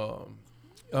know.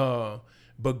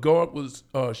 But God was,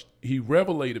 he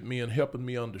revelated me and helping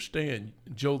me understand,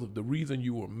 Joseph, the reason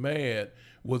you were mad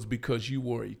was because you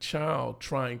were a child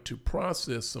trying to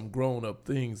process some grown-up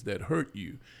things that hurt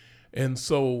you. And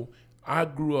so I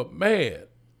grew up mad.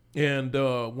 And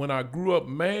when I grew up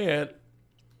mad,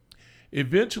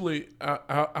 eventually,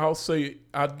 I'll say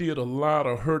I did a lot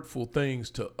of hurtful things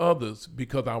to others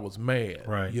because I was mad,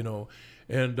 right? You know,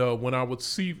 and when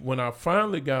I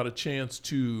finally got a chance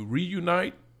to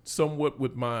reunite somewhat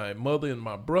with my mother and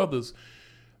my brothers,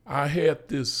 I had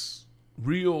this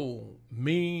real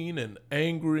mean and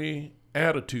angry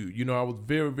attitude. You know, I was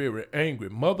very, very angry.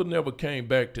 Mother never came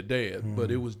back to Dad,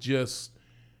 but it was just,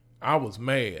 I was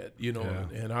mad, you know,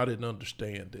 and I didn't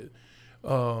understand it.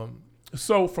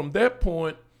 So from that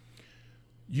point,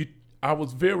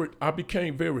 I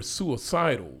became very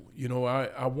suicidal. You know,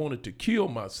 I wanted to kill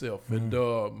myself. And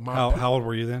how old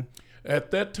were you then? At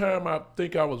that time, I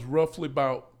think I was roughly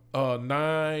about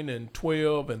 9 and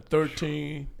 12 and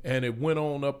 13, and it went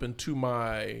on up into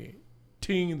my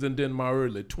teens and then my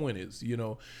early 20s. You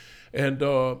know, and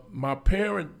my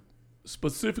parent,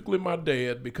 specifically my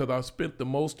dad, because I spent the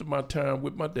most of my time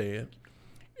with my dad.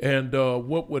 And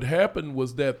what would happen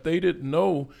was that they didn't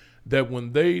know that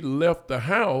when they left the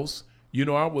house, you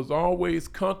know, I was always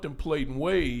contemplating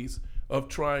ways of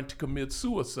trying to commit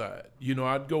suicide. You know,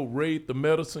 I'd go raid the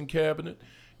medicine cabinet.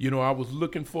 You know, I was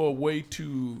looking for a way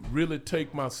to really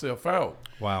take myself out.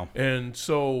 Wow. And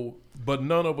so, but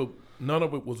none of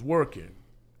it was working.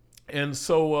 And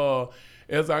so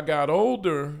as I got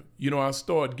older, you know, I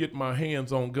started getting my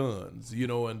hands on guns, you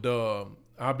know, and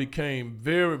I became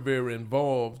very, very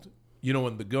involved, you know,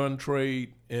 in the gun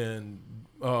trade and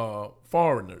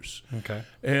foreigners. Okay.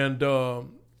 And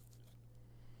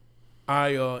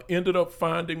I ended up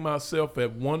finding myself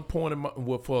at one point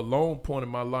for a long point in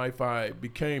my life, I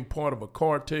became part of a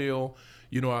cartel.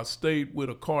 You know, I stayed with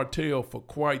a cartel for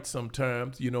quite some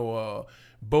time. You know,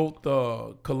 both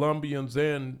Colombians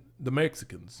and the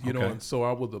Mexicans, you know, Okay. and so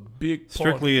I was a big part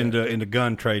Strictly of that. into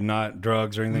gun trade, not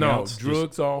drugs or anything else? Just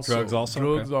drugs also. Drugs also?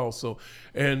 Drugs Okay. also.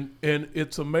 And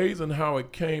it's amazing how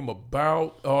it came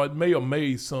about. It may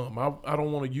amaze some. I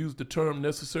don't want to use the term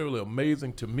necessarily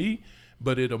amazing to me,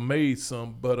 but it amazed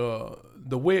some. But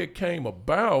the way it came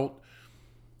about,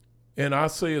 and I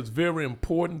say it's very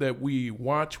important that we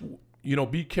watch, you know,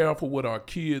 be careful what our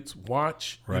kids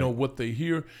watch, you know, Right. what they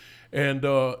hear. And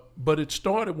but it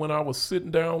started when I was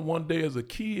sitting down one day as a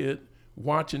kid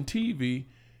watching TV,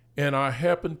 and I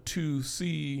happened to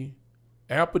see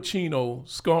Al Pacino,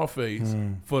 Scarface,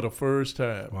 for the first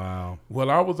time. Wow. Well,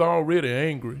 I was already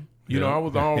angry. You know, Yeah. I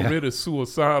was already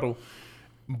suicidal,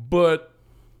 but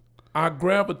I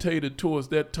gravitated towards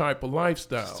that type of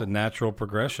lifestyle. It's a natural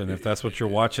progression. If that's what you're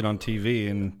watching on TV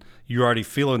and you're already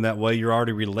feeling that way, you're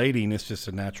already relating, it's just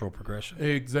a natural progression.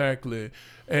 Exactly.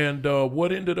 And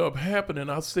what ended up happening,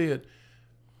 I said,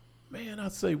 man, I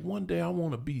say one day I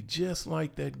want to be just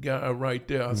like that guy right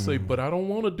there. I say, but I don't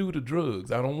want to do the drugs.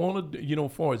 I don't want to, you know,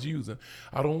 as far as using,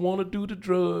 I don't want to do the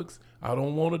drugs. I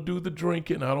don't want to do the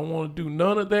drinking. I don't want to do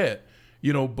none of that,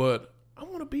 you know, but I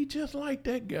want to be just like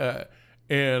that guy.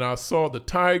 And I saw the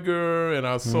tiger, and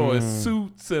I saw his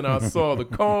suits, and I saw the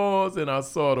cars, and I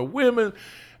saw the women.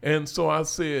 And so I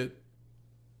said,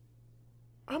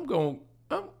 I'm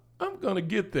gonna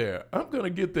get there. I'm gonna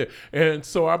get there. And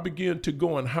so I began to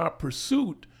go in hot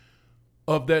pursuit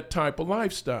of that type of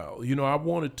lifestyle. You know, I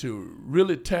wanted to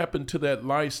really tap into that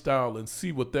lifestyle and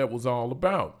see what that was all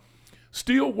about.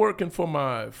 Still working for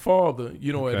my father,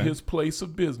 you know, at Okay. his place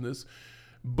of business,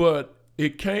 but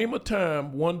it came a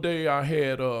time, one day I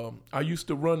had, I used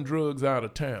to run drugs out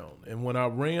of town. And when I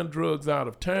ran drugs out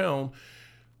of town,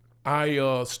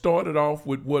 I started off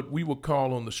with what we would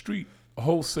call on the street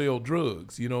wholesale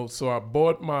drugs, you know. So I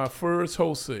bought my first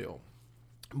wholesale.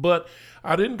 But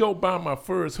I didn't go buy my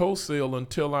first wholesale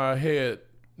until I had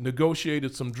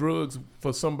negotiated some drugs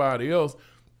for somebody else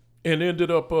and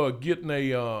ended up getting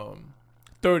a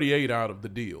 38 out of the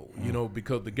deal, you know,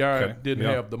 because the guy Okay. didn't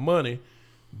Yeah. have the money,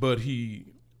 but he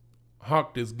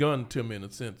hocked his gun to me in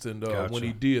a sense. And Gotcha. when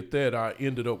he did that, I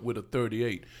ended up with a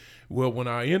 38. Well, when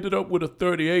I ended up with a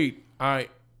 38, I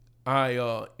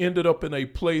ended up in a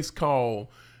place called,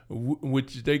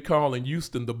 which they call in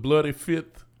Houston, the Bloody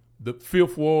Fifth, the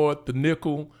Fifth Ward, the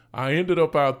Nickel. I ended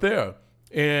up out there.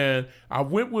 And I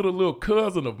went with a little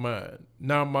cousin of mine.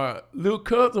 Now, my little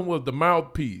cousin was the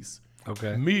mouthpiece.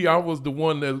 Okay. Me, I was the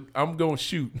one that I'm gonna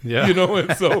shoot. Yeah. You know,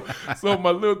 and so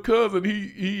my little cousin,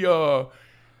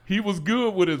 he was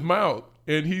good with his mouth,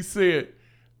 and he said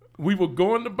we were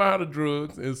going to buy the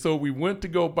drugs, and so we went to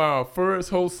go buy our first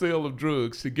wholesale of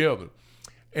drugs together.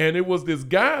 And it was this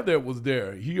guy that was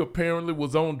there. He apparently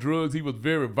was on drugs. He was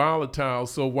very volatile.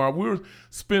 So while we were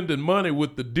spending money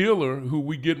with the dealer who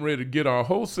we getting ready to get our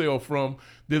wholesale from,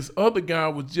 this other guy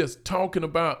was just talking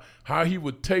about how he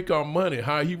would take our money,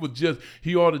 how he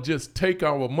ought to just take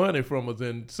our money from us.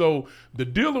 And so the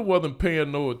dealer wasn't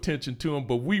paying no attention to him,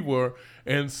 but we were.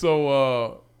 And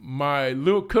so my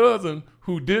little cousin,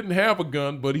 who didn't have a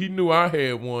gun, but he knew I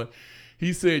had one,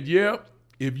 he said, yeah,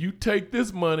 if you take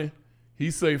this money, he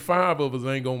say 5 of us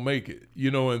ain't gonna make it, you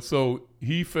know, and so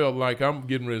he felt like I'm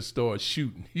getting ready to start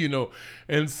shooting, you know.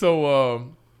 And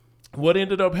so what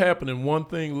ended up happening, one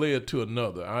thing led to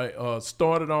another. I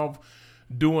started off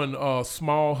doing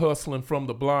small hustling from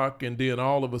the block, and then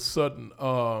all of a sudden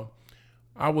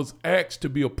I was asked to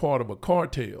be a part of a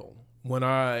cartel. When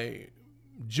I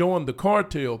joined the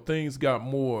cartel, things got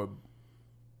more,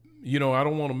 you know, I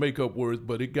don't want to make up words,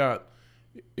 but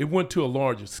it went to a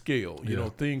larger scale. You know,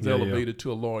 things elevated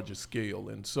to a larger scale.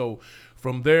 And so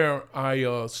from there,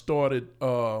 I started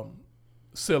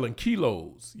selling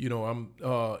kilos. You know,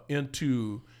 I'm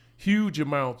into huge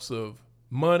amounts of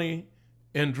money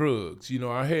and drugs. You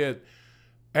know, I had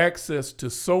access to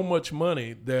so much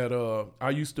money that I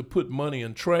used to put money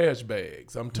in trash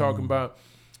bags. I'm talking about,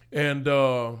 and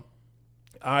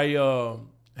I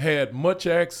had much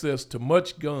access to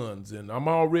much guns, and I'm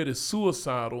already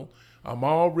suicidal. I'm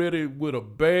already with a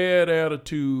bad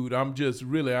attitude. I'm just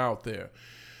really out there.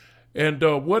 And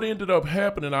what ended up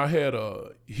happening, I had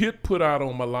a hit put out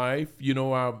on my life. You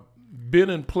know, I've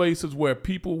been in places where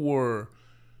people were,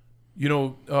 you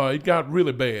know, it got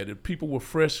really bad. People were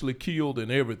freshly killed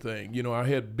and everything. You know, I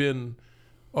had been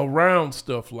around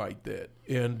stuff like that.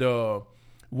 And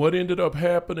what ended up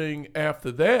happening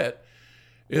after that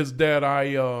is that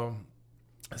I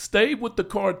stayed with the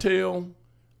cartel.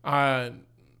 I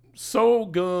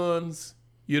sold guns.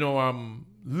 You know, I'm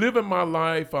living my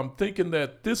life. I'm thinking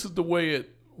that this is the way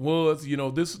was,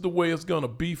 this is the way it's going to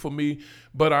be for me.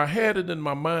 But I had it in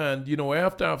my mind,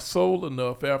 after I've sold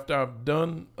enough, after I've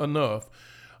done enough,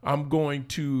 I'm going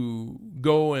to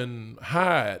go and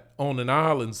hide on an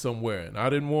island somewhere. And I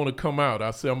didn't want to come out. I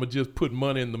said, I'm going to just put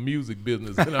money in the music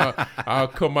business and I'll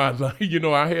come out. Like,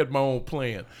 I had my own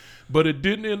plan. But it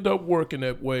didn't end up working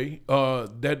that way.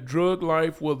 That drug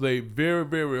life was a very,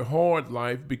 very hard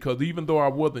life because even though I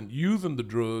wasn't using the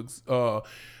drugs,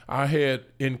 I had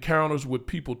encounters with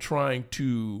people trying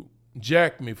to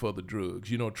jack me for the drugs,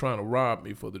 trying to rob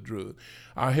me for the drugs.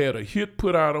 I had a hit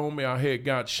put out on me. I had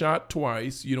got shot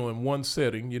twice, in one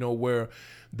setting, where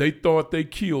they thought they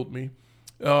killed me.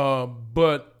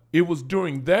 But it was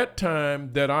during that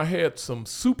time that I had some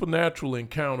supernatural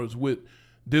encounters with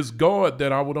this God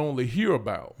that I would only hear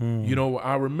about.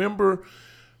 I remember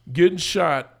getting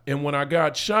shot, and when I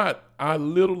got shot, I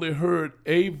literally heard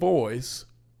a voice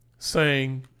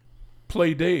saying,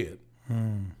 "Play dead."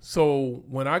 So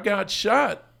when I got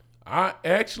shot, I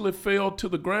actually fell to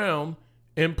the ground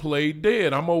and played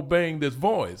dead. I'm obeying this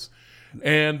voice.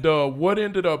 And what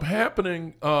ended up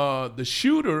happening, the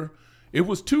shooter, it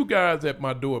was two guys at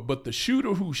my door, but the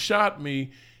shooter who shot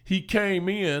me, he came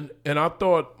in, and I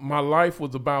thought my life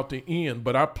was about to end,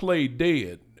 but I played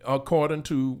dead, according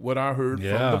to what I heard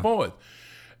from the voice.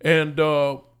 And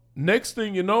next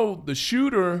thing you know, the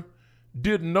shooter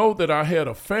didn't know that I had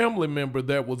a family member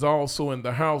that was also in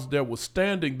the house that was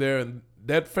standing there, and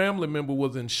that family member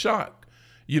was in shock,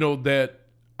 that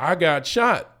I got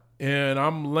shot, and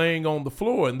I'm laying on the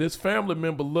floor, and this family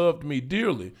member loved me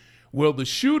dearly. Well, the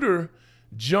shooter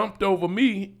jumped over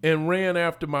me and ran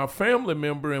after my family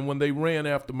member, and when they ran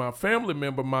after my family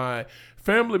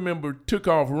member took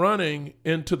off running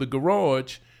into the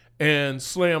garage and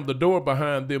slammed the door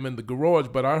behind them in the garage,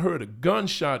 but I heard a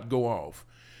gunshot go off.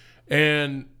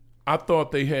 And I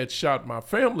thought they had shot my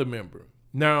family member.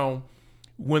 Now,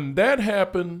 when that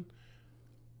happened,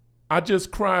 I just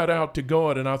cried out to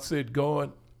God, and I said,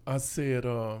 God, I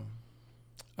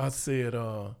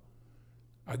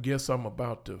guess I'm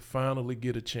about to finally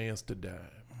get a chance to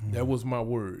die. That was my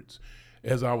words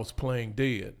as I was playing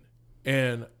dead.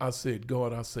 And I said,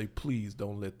 God, please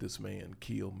don't let this man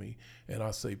kill me. And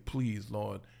I say, please,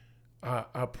 Lord,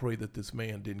 I pray that this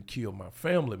man didn't kill my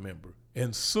family member.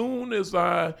 And soon as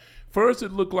first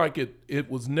it looked like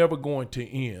it was never going to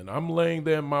end. I'm laying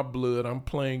there in my blood, I'm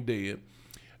playing dead.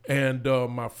 And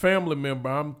my family member,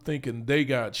 I'm thinking they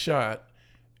got shot.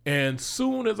 And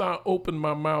soon as I opened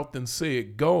my mouth and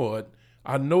said, God,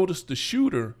 I noticed the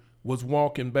shooter was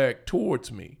walking back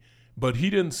towards me. But he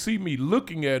didn't see me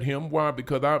looking at him. Why?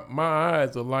 Because my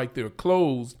eyes are like they're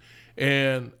closed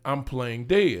and I'm playing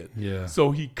dead. Yeah.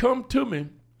 So he come to me.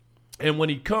 And when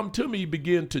he come to me, he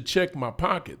began to check my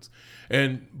pockets.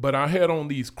 But I had on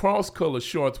these cross-color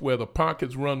shorts where the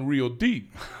pockets run real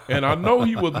deep. And I know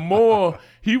he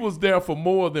was there for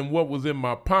more than what was in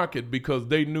my pocket because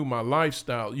they knew my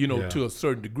lifestyle, to a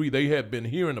certain degree. They had been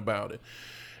hearing about it.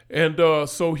 And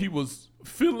so he was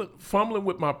fumbling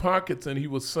with my pockets, and he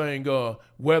was saying,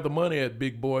 where the money at,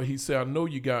 big boy? He said, I know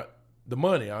you got the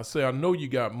money. I said, I know you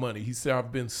got money. He said,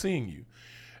 I've been seeing you.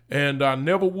 And I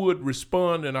never would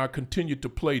respond, and I continued to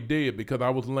play dead because I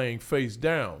was laying face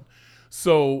down.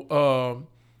 So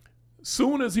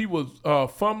soon as he was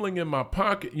fumbling in my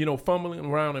pocket, fumbling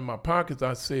around in my pockets,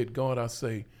 I said, God,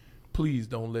 please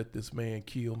don't let this man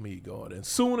kill me, God. And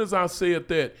soon as I said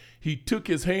that, he took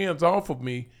his hands off of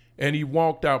me, and he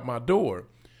walked out my door.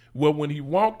 Well, when he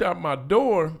walked out my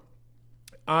door,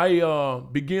 I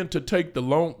began to take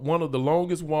one of the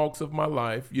longest walks of my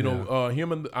life.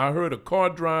 I heard a car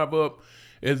drive up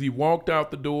as he walked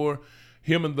out the door.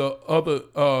 Him and the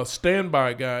other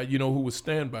standby guy, who was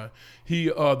standby.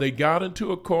 They got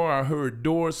into a car. I heard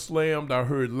doors slammed. I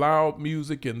heard loud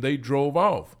music, and they drove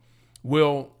off.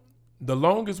 Well, the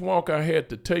longest walk I had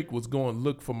to take was going to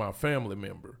look for my family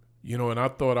member. And I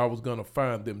thought I was going to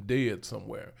find them dead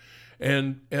somewhere.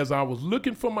 And as I was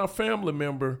looking for my family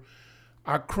member,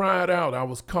 I cried out. I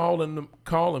was calling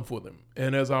for them.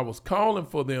 And as I was calling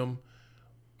for them,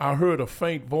 I heard a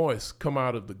faint voice come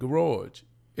out of the garage.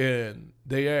 And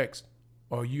they asked,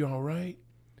 are you all right?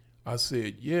 I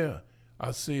said, yeah.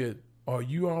 I said, are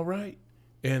you all right?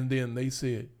 And then they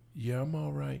said, yeah, I'm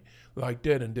all right. Like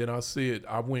that. And then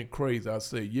I went crazy. I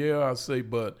said, yeah.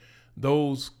 But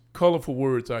those colorful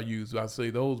words I use, I say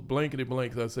those blankety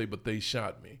blanks, I say, but they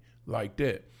shot me like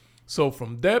that. So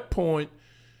from that point,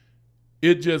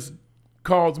 it just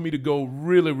caused me to go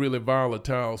really, really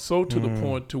volatile, so to the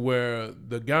point to where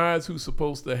the guys who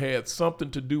supposed to had something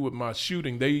to do with my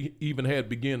shooting, they even had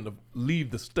begun to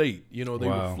leave the state. You know, they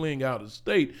were fleeing out of the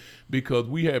state because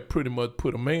we had pretty much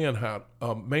put a manhunt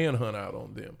out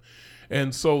on them.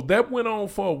 And so that went on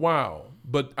for a while.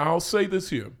 But I'll say this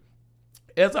here.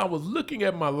 As I was looking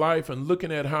at my life and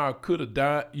looking at how I could have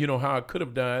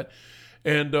died,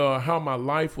 and how my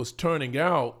life was turning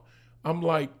out, I'm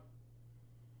like,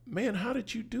 man, how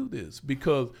did you do this?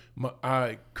 Because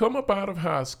I come up out of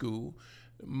high school.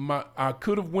 I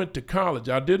could have went to college.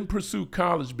 I didn't pursue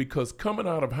college because coming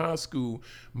out of high school,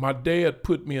 my dad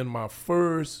put me in my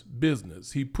first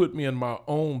business. He put me in my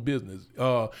own business.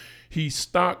 He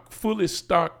fully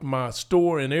stocked my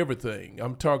store and everything.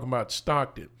 I'm talking about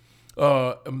stocked it.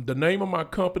 The name of my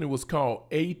company was called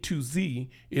A to Z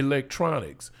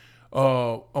Electronics.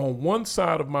 On one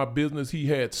side of my business, he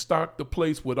had stocked the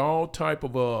place with all type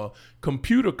of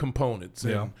computer components.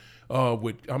 Yeah.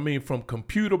 And, from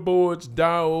computer boards,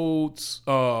 diodes,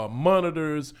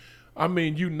 monitors,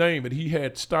 you name it. He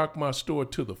had stocked my store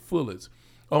to the fullest.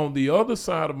 On the other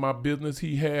side of my business,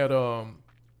 he had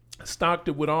stocked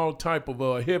it with all type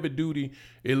of heavy-duty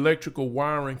electrical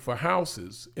wiring for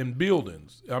houses and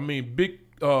buildings. Big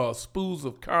spools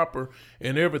of copper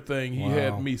and everything. He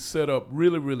had me set up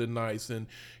really, really nice. And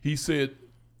he said,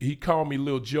 he called me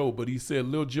Lil Joe, but he said,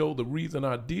 Lil Joe, the reason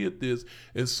I did this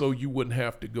is so you wouldn't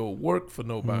have to go work for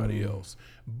nobody else.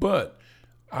 But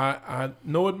I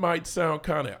know it might sound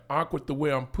kind of awkward the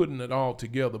way I'm putting it all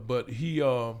together, but he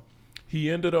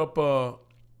ended up,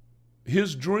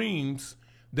 his dreams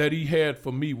that he had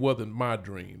for me wasn't my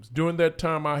dreams. During that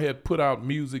time, I had put out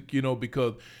music,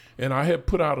 and I had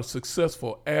put out a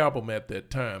successful album at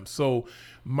that time. So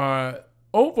my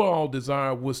overall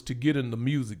desire was to get in the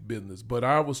music business, but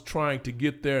I was trying to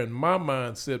get there in my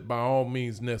mindset by all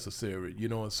means necessary,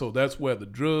 and so that's where the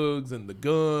drugs and the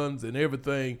guns and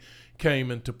everything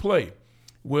came into play.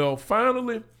 Well,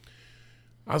 finally,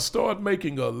 I started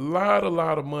making a lot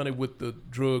of money with the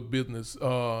drug business.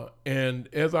 And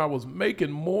as I was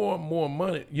making more and more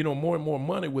money, more and more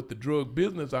money with the drug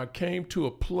business, I came to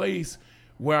a place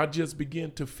where I just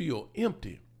began to feel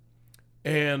empty.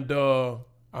 And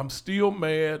I'm still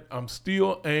mad, I'm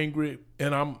still angry,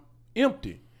 and I'm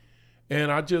empty.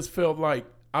 And I just felt like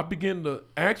I began to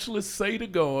actually say to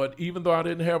God, even though I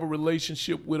didn't have a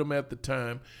relationship with him at the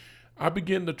time, I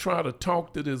began to try to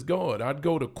talk to this God. I'd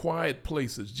go to quiet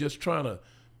places just trying to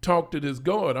talk to this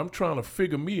God. I'm trying to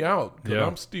figure me out because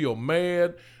I'm still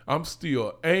mad. I'm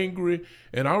still angry.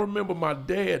 And I remember my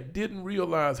dad didn't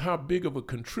realize how big of a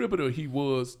contributor he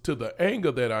was to the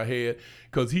anger that I had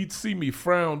because he'd see me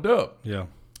frowned up. Yeah.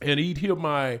 And he'd hear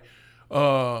my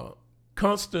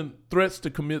constant threats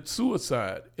to commit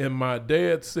suicide. And my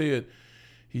dad said,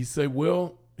 he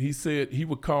said he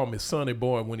would call me Sonny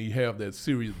Boy when he have that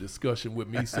serious discussion with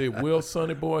me. He said, well,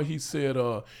 Sonny Boy, he said,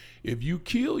 if you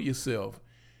kill yourself,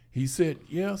 he said,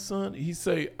 yeah, son. He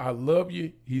said, I love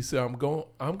you. He said, I'm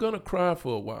gonna cry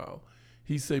for a while.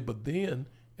 He said, but then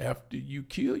after you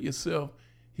kill yourself,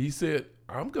 he said,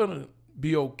 I'm gonna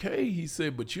be okay. He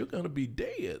said, but you're gonna be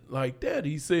dead like that.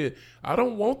 He said, I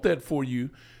don't want that for you.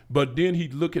 But then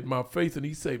he'd look at my face and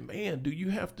he'd say, man, do you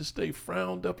have to stay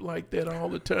frowned up like that all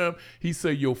the time? He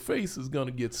said, your face is going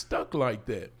to get stuck like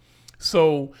that.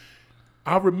 So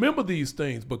I remember these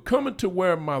things, but coming to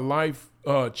where my life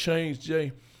changed,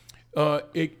 Jay,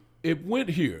 it went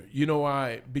here.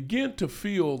 I began to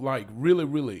feel like really,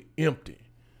 really empty.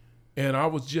 And I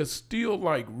was just still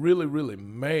like really, really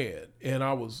mad. And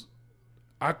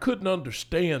I couldn't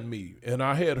understand me. And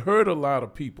I had hurt a lot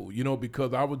of people,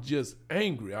 because I was just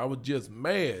angry. I was just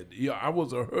mad. I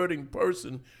was a hurting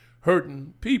person,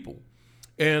 hurting people.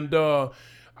 And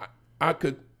I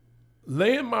could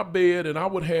lay in my bed and I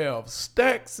would have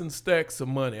stacks and stacks of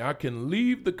money. I can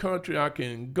leave the country. I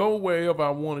can go wherever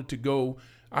I wanted to go.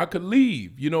 I could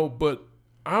leave, but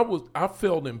I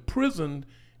felt imprisoned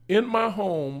in my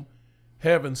home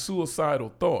having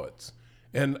suicidal thoughts.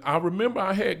 And I remember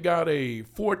I had got a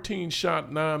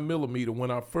 14-shot 9mm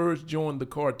when I first joined the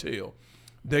cartel.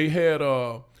 They had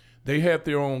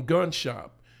their own gun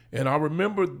shop. And I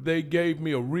remember they gave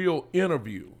me a real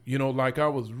interview, like I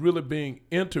was really being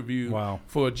interviewed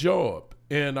for a job.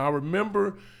 And I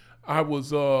remember I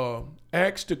was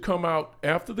asked to come out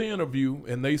after the interview,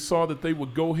 and they saw that they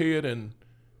would go ahead and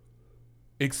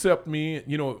accept me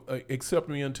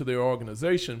into their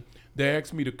organization. They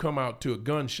asked me to come out to a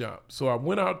gun shop. So I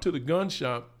went out to the gun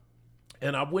shop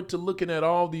and I went to looking at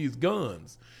all these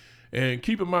guns. And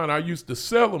keep in mind, I used to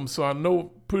sell them, so I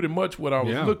know pretty much what I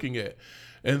was looking at.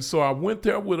 And so I went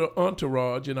there with an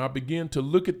entourage, and I began to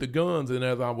look at the guns. And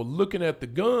as I was looking at the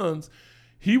guns,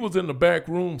 he was in the back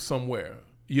room somewhere,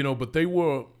 but they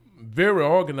were very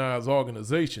organized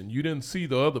organization. You didn't see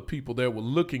the other people that were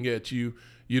looking at you,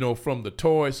 from the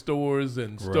toy stores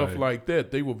and stuff like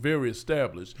that. They were very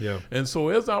established. Yeah. And so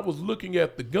as I was looking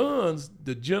at the guns,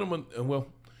 the gentleman,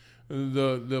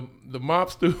 the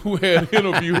mobster who had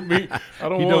interviewed me, I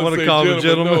don't want to say call him a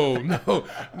gentleman.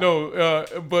 No.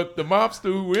 But the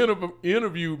mobster who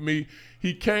interviewed me,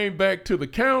 he came back to the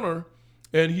counter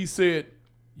and he said,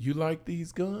 "You like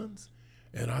these guns?"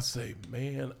 And I say,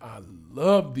 "Man, I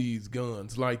love these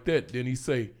guns," like that. Then he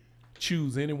say,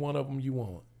 "Choose any one of them you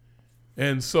want."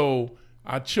 And so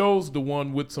I chose the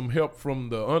one with some help from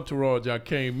the entourage I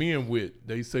came in with.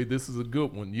 They say, "This is a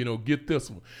good one, get this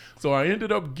one." So I ended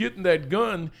up getting that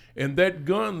gun, and that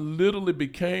gun literally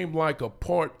became like a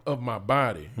part of my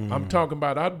body. I'm talking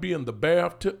about I'd be in the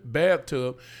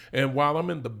bathtub, and while I'm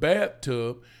in the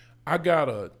bathtub, I got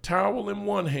a towel in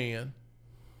one hand,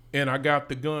 and I got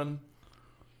the gun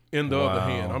in the other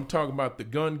hand. I'm talking about the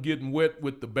gun getting wet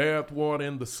with the bath water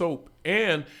and the soap.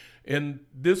 And in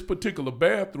this particular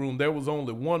bathroom, there was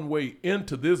only one way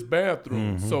into this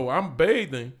bathroom. So I'm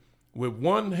bathing with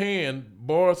one hand,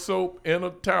 bar soap and a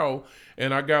towel,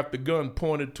 and I got the gun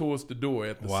pointed towards the door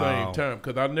at the same time,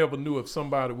 because I never knew if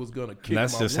somebody was going to kick my window.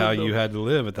 That's just how you had to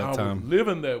live at that time. I was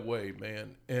living that way,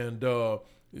 man. And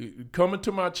coming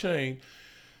to my change,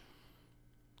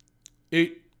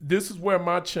 this is where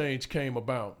my change came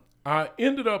about. I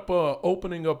ended up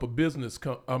opening up a business,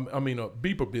 a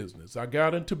beeper business. I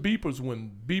got into beepers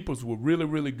when beepers were really,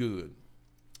 really good.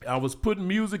 I was putting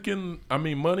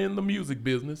money in the music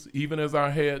business, even as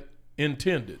I had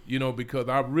intended, because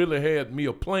I really had me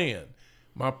a plan.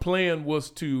 My plan was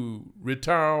to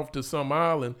retire off to some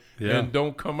island and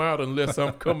don't come out unless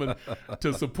I'm coming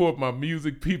to support my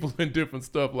music people and different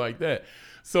stuff like that.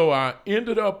 So I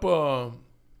ended up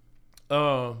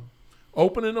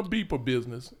opening a beeper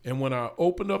business, and when I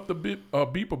opened up the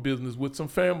beeper business with some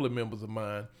family members of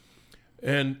mine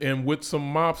and with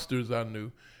some mobsters I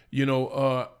knew,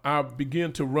 I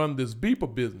began to run this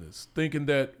beeper business thinking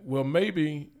that, well,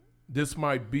 maybe this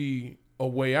might be a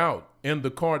way out. And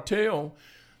the cartel,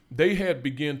 they had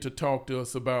begun to talk to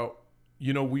us about,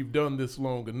 we've done this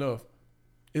long enough.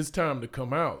 It's time to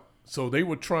come out. So they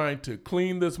were trying to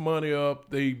clean this money up.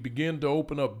 They began to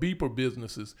open up beeper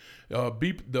businesses. The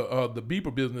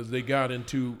beeper business they got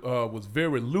into was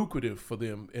very lucrative for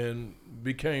them and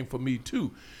became for me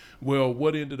too. Well,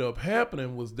 what ended up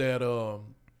happening was that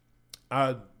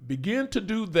I began to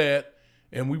do that,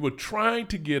 and we were trying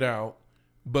to get out,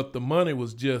 but the money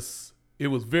was it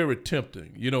was very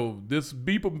tempting. This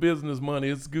beeper business money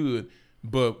is good,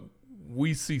 but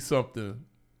we see something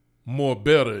more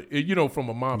better, from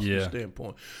a mobster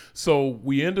standpoint. So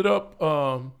we ended up,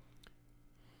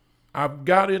 I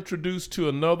got introduced to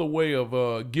another way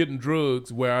of getting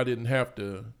drugs where I didn't have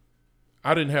to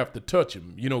touch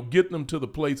them, getting them to the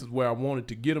places where I wanted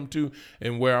to get them to,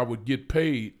 and where I would get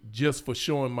paid just for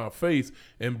showing my face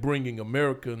and bringing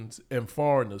Americans and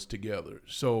foreigners together.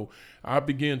 So I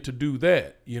began to do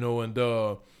that, and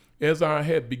as I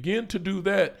had begun to do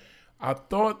that, I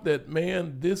thought that,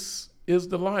 man, this is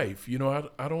the life.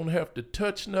 I don't have to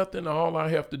touch nothing. All I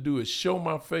have to do is show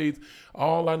my faith.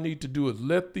 All I need to do is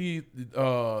let the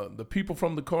people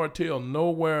from the cartel know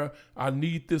where I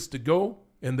need this to go,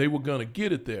 and they were gonna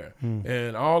get it there.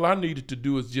 And all I needed to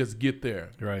do is just get there.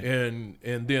 Right. And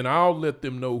then I'll let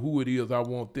them know who it is I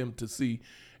want them to see,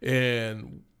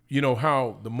 and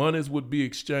how the monies would be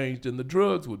exchanged and the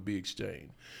drugs would be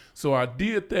exchanged. So I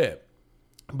did that.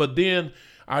 But then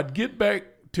I'd get back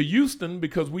to Houston,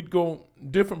 because we'd go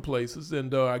different places,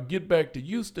 and I get back to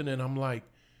Houston, and I'm like,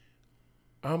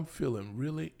 I'm feeling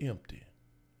really empty.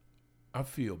 I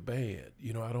feel bad.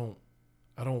 I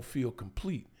don't feel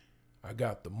complete. I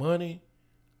got the money,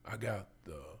 I got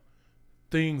the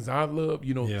things I love,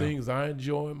 things I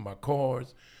enjoy, my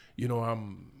cars,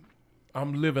 I'm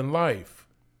living life,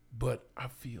 but I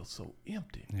feel so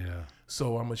empty. Yeah.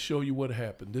 So I'm gonna show you what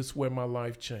happened. This is where my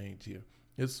life changed here.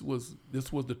 This was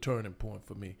the turning point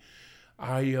for me.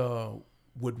 I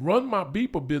would run my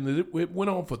beeper business. It went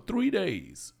on for 3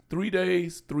 days,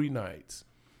 3 nights.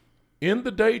 In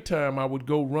the daytime, I would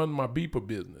go run my beeper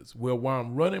business. Well, while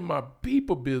I'm running my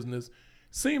beeper business,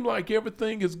 seemed like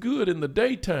everything is good in the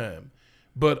daytime.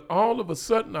 But all of a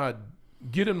sudden, I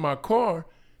get in my car,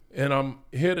 and I'm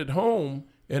headed home.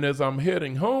 And as I'm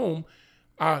heading home,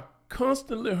 I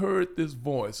constantly heard this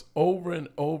voice over and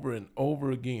over and over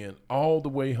again all the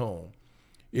way home.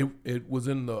 It was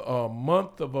in the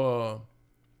month of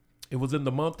It was in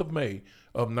the month of May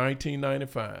of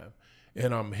 1995,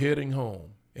 and I'm heading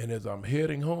home. And as I'm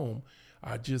heading home,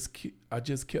 I just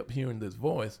kept hearing this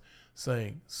voice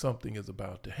saying, something is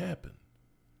about to happen.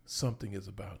 Something is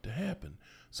about to happen.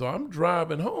 So I'm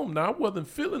driving home. Now, I wasn't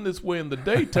feeling this way in the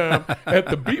daytime at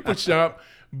the beeper shop,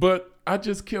 but I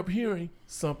just kept hearing,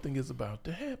 something is about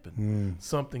to happen.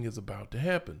 Something is about to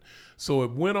happen. So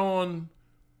it went on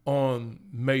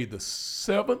May the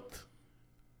 7th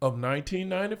of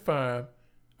 1995.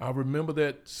 I remember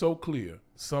that so clear.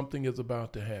 Something is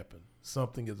about to happen.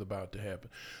 Something is about to happen.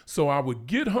 So I would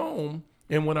get home,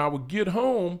 and when I would get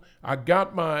home, I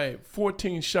got my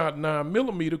 14-shot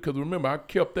 9mm, because remember, I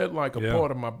kept that like a part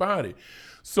of my body.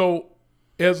 So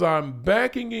as I'm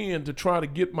backing in to try to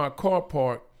get my car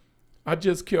parked, I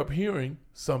just kept hearing,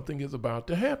 something is about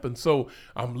to happen. So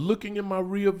I'm looking in my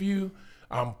rear view,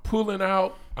 I'm pulling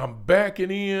out, I'm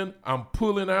backing in, I'm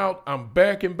pulling out, I'm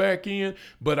backing back in,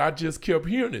 but I just kept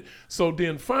hearing it. So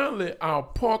then finally, I'll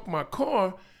park my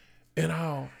car, and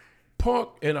I'll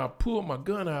pull my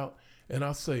gun out, and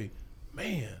I say,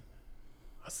 man,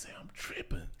 I'm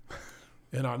tripping.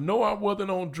 And I know I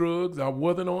wasn't on drugs, I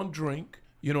wasn't on drink.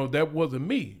 That wasn't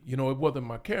me. It wasn't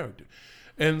my character.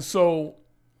 And so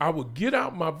I would get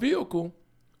out my vehicle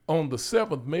on the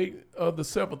 7th, May the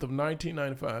 7th of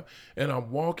 1995, and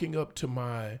I'm walking up to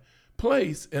my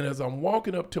place. And as I'm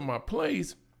walking up to my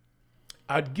place,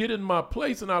 I'd get in my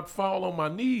place and I'd fall on my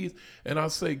knees and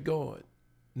I'd say, God,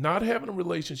 not having a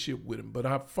relationship with him, but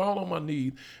I fall on my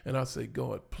knees and I say,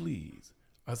 God, please.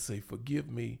 I say, forgive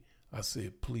me. I say,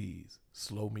 please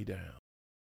slow me down.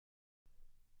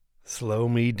 Slow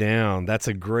me down. That's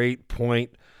a great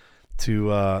point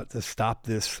to stop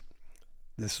this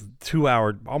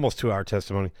 2-hour, almost 2-hour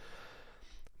testimony.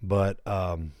 But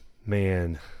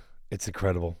man, it's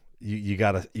incredible. You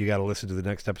gotta listen to the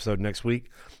next episode next week.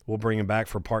 We'll bring him back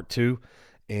for part 2.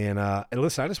 And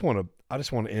listen, I just want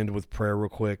to end with prayer real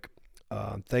quick.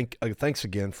 Thanks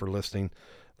again for listening.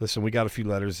 Listen, we got a few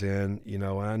letters in, and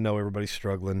I know everybody's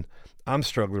struggling. I'm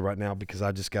struggling right now because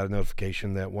I just got a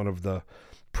notification that one of the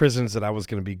prisons that I was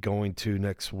going to be going to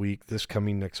this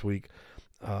coming next week,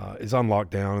 is on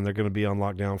lockdown, and they're going to be on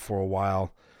lockdown for a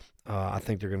while. I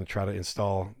think they're going to try to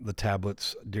install the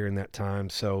tablets during that time,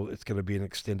 so it's going to be an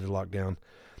extended lockdown,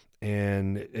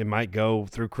 and it might go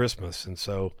through Christmas. And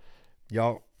so,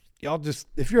 y'all just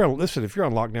if you're on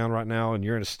lockdown right now and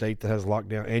you're in a state that has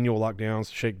annual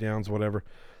lockdowns, shakedowns, whatever,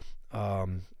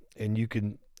 and you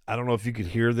can, I don't know if you could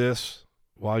hear this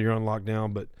while you're on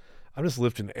lockdown, but I'm just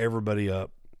lifting everybody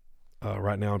up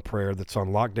right now in prayer that's on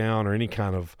lockdown or any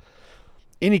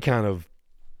kind of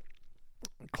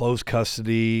closed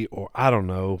custody, or I don't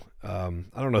know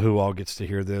who all gets to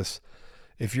hear this.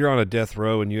 If you're on a death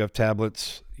row and you have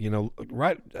tablets,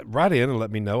 write in and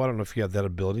let me know. I don't know if you have that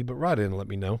ability, but write in and let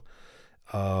me know.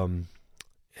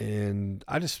 And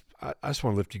I just want to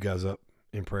lift you guys up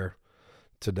in prayer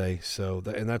today. So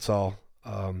and that's all.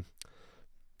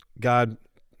 God,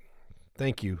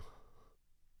 thank you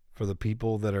for the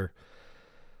people that are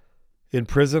in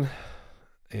prison.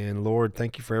 And Lord,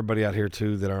 thank you for everybody out here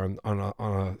too that are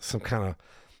on some kind of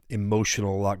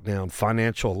emotional lockdown,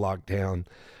 financial lockdown.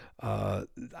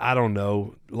 I don't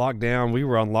know, lockdown. We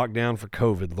were on lockdown for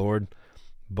COVID, Lord,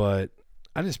 but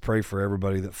I just pray for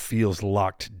everybody that feels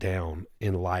locked down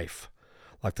in life,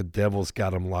 like the devil's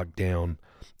got them locked down,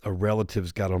 a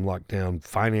relative's got them locked down,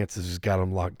 finances has got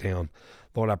them locked down.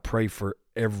 Lord, I pray for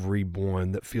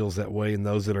everyone that feels that way and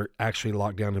those that are actually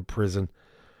locked down in prison.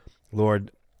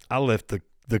 Lord, I lift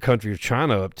the country of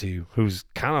China up to you, who's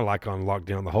kind of like on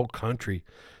lockdown, the whole country.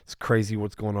 It's crazy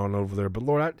what's going on over there. But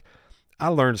Lord, I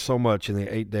learned so much in the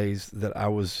 8 days that I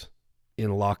was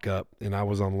in lockup and I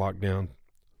was on lockdown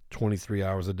 23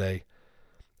 hours a day.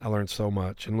 I learned so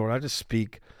much. And Lord, I just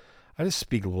speak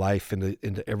life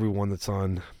into everyone that's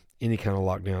on any kind of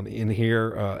lockdown in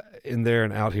here, in there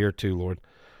and out here too, Lord.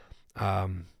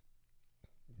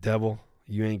 Devil,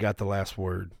 you ain't got the last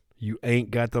word. You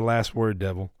ain't got the last word,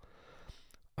 devil.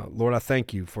 Lord, I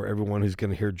thank you for everyone who's going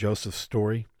to hear Joseph's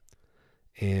story.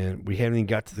 And we haven't even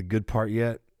got to the good part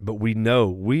yet, but we know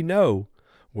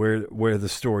where the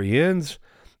story ends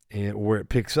and where it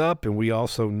picks up. And we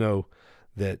also know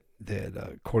that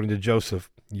according to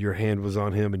Joseph, your hand was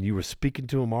on him and you were speaking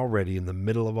to him already in the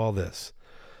middle of all this.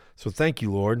 So thank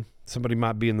you, Lord. Somebody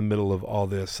might be in the middle of all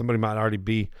this. Somebody might already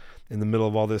be in the middle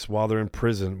of all this while they're in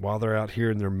prison, while they're out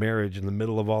here in their marriage, in the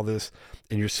middle of all this,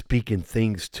 and you're speaking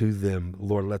things to them.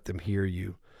 Lord, let them hear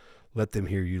you. Let them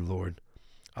hear you, Lord.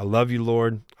 I love you,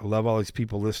 Lord. I love all these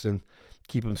people listening.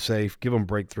 Keep them safe. Give them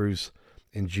breakthroughs.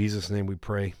 In Jesus' name we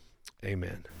pray.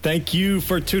 Amen. Thank you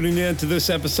for tuning in to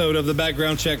this episode of the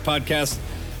Background Check Podcast,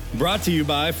 brought to you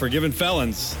by Forgiven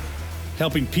Felons,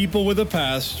 helping people with a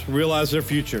past realize their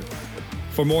future.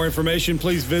 For more information,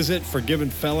 please visit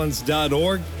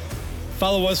forgivenfelons.org.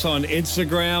 Follow us on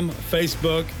Instagram,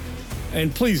 Facebook,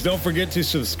 and please don't forget to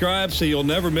subscribe so you'll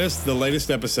never miss the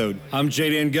latest episode. I'm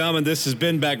J.Dan Gum, and this has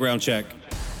been Background Check.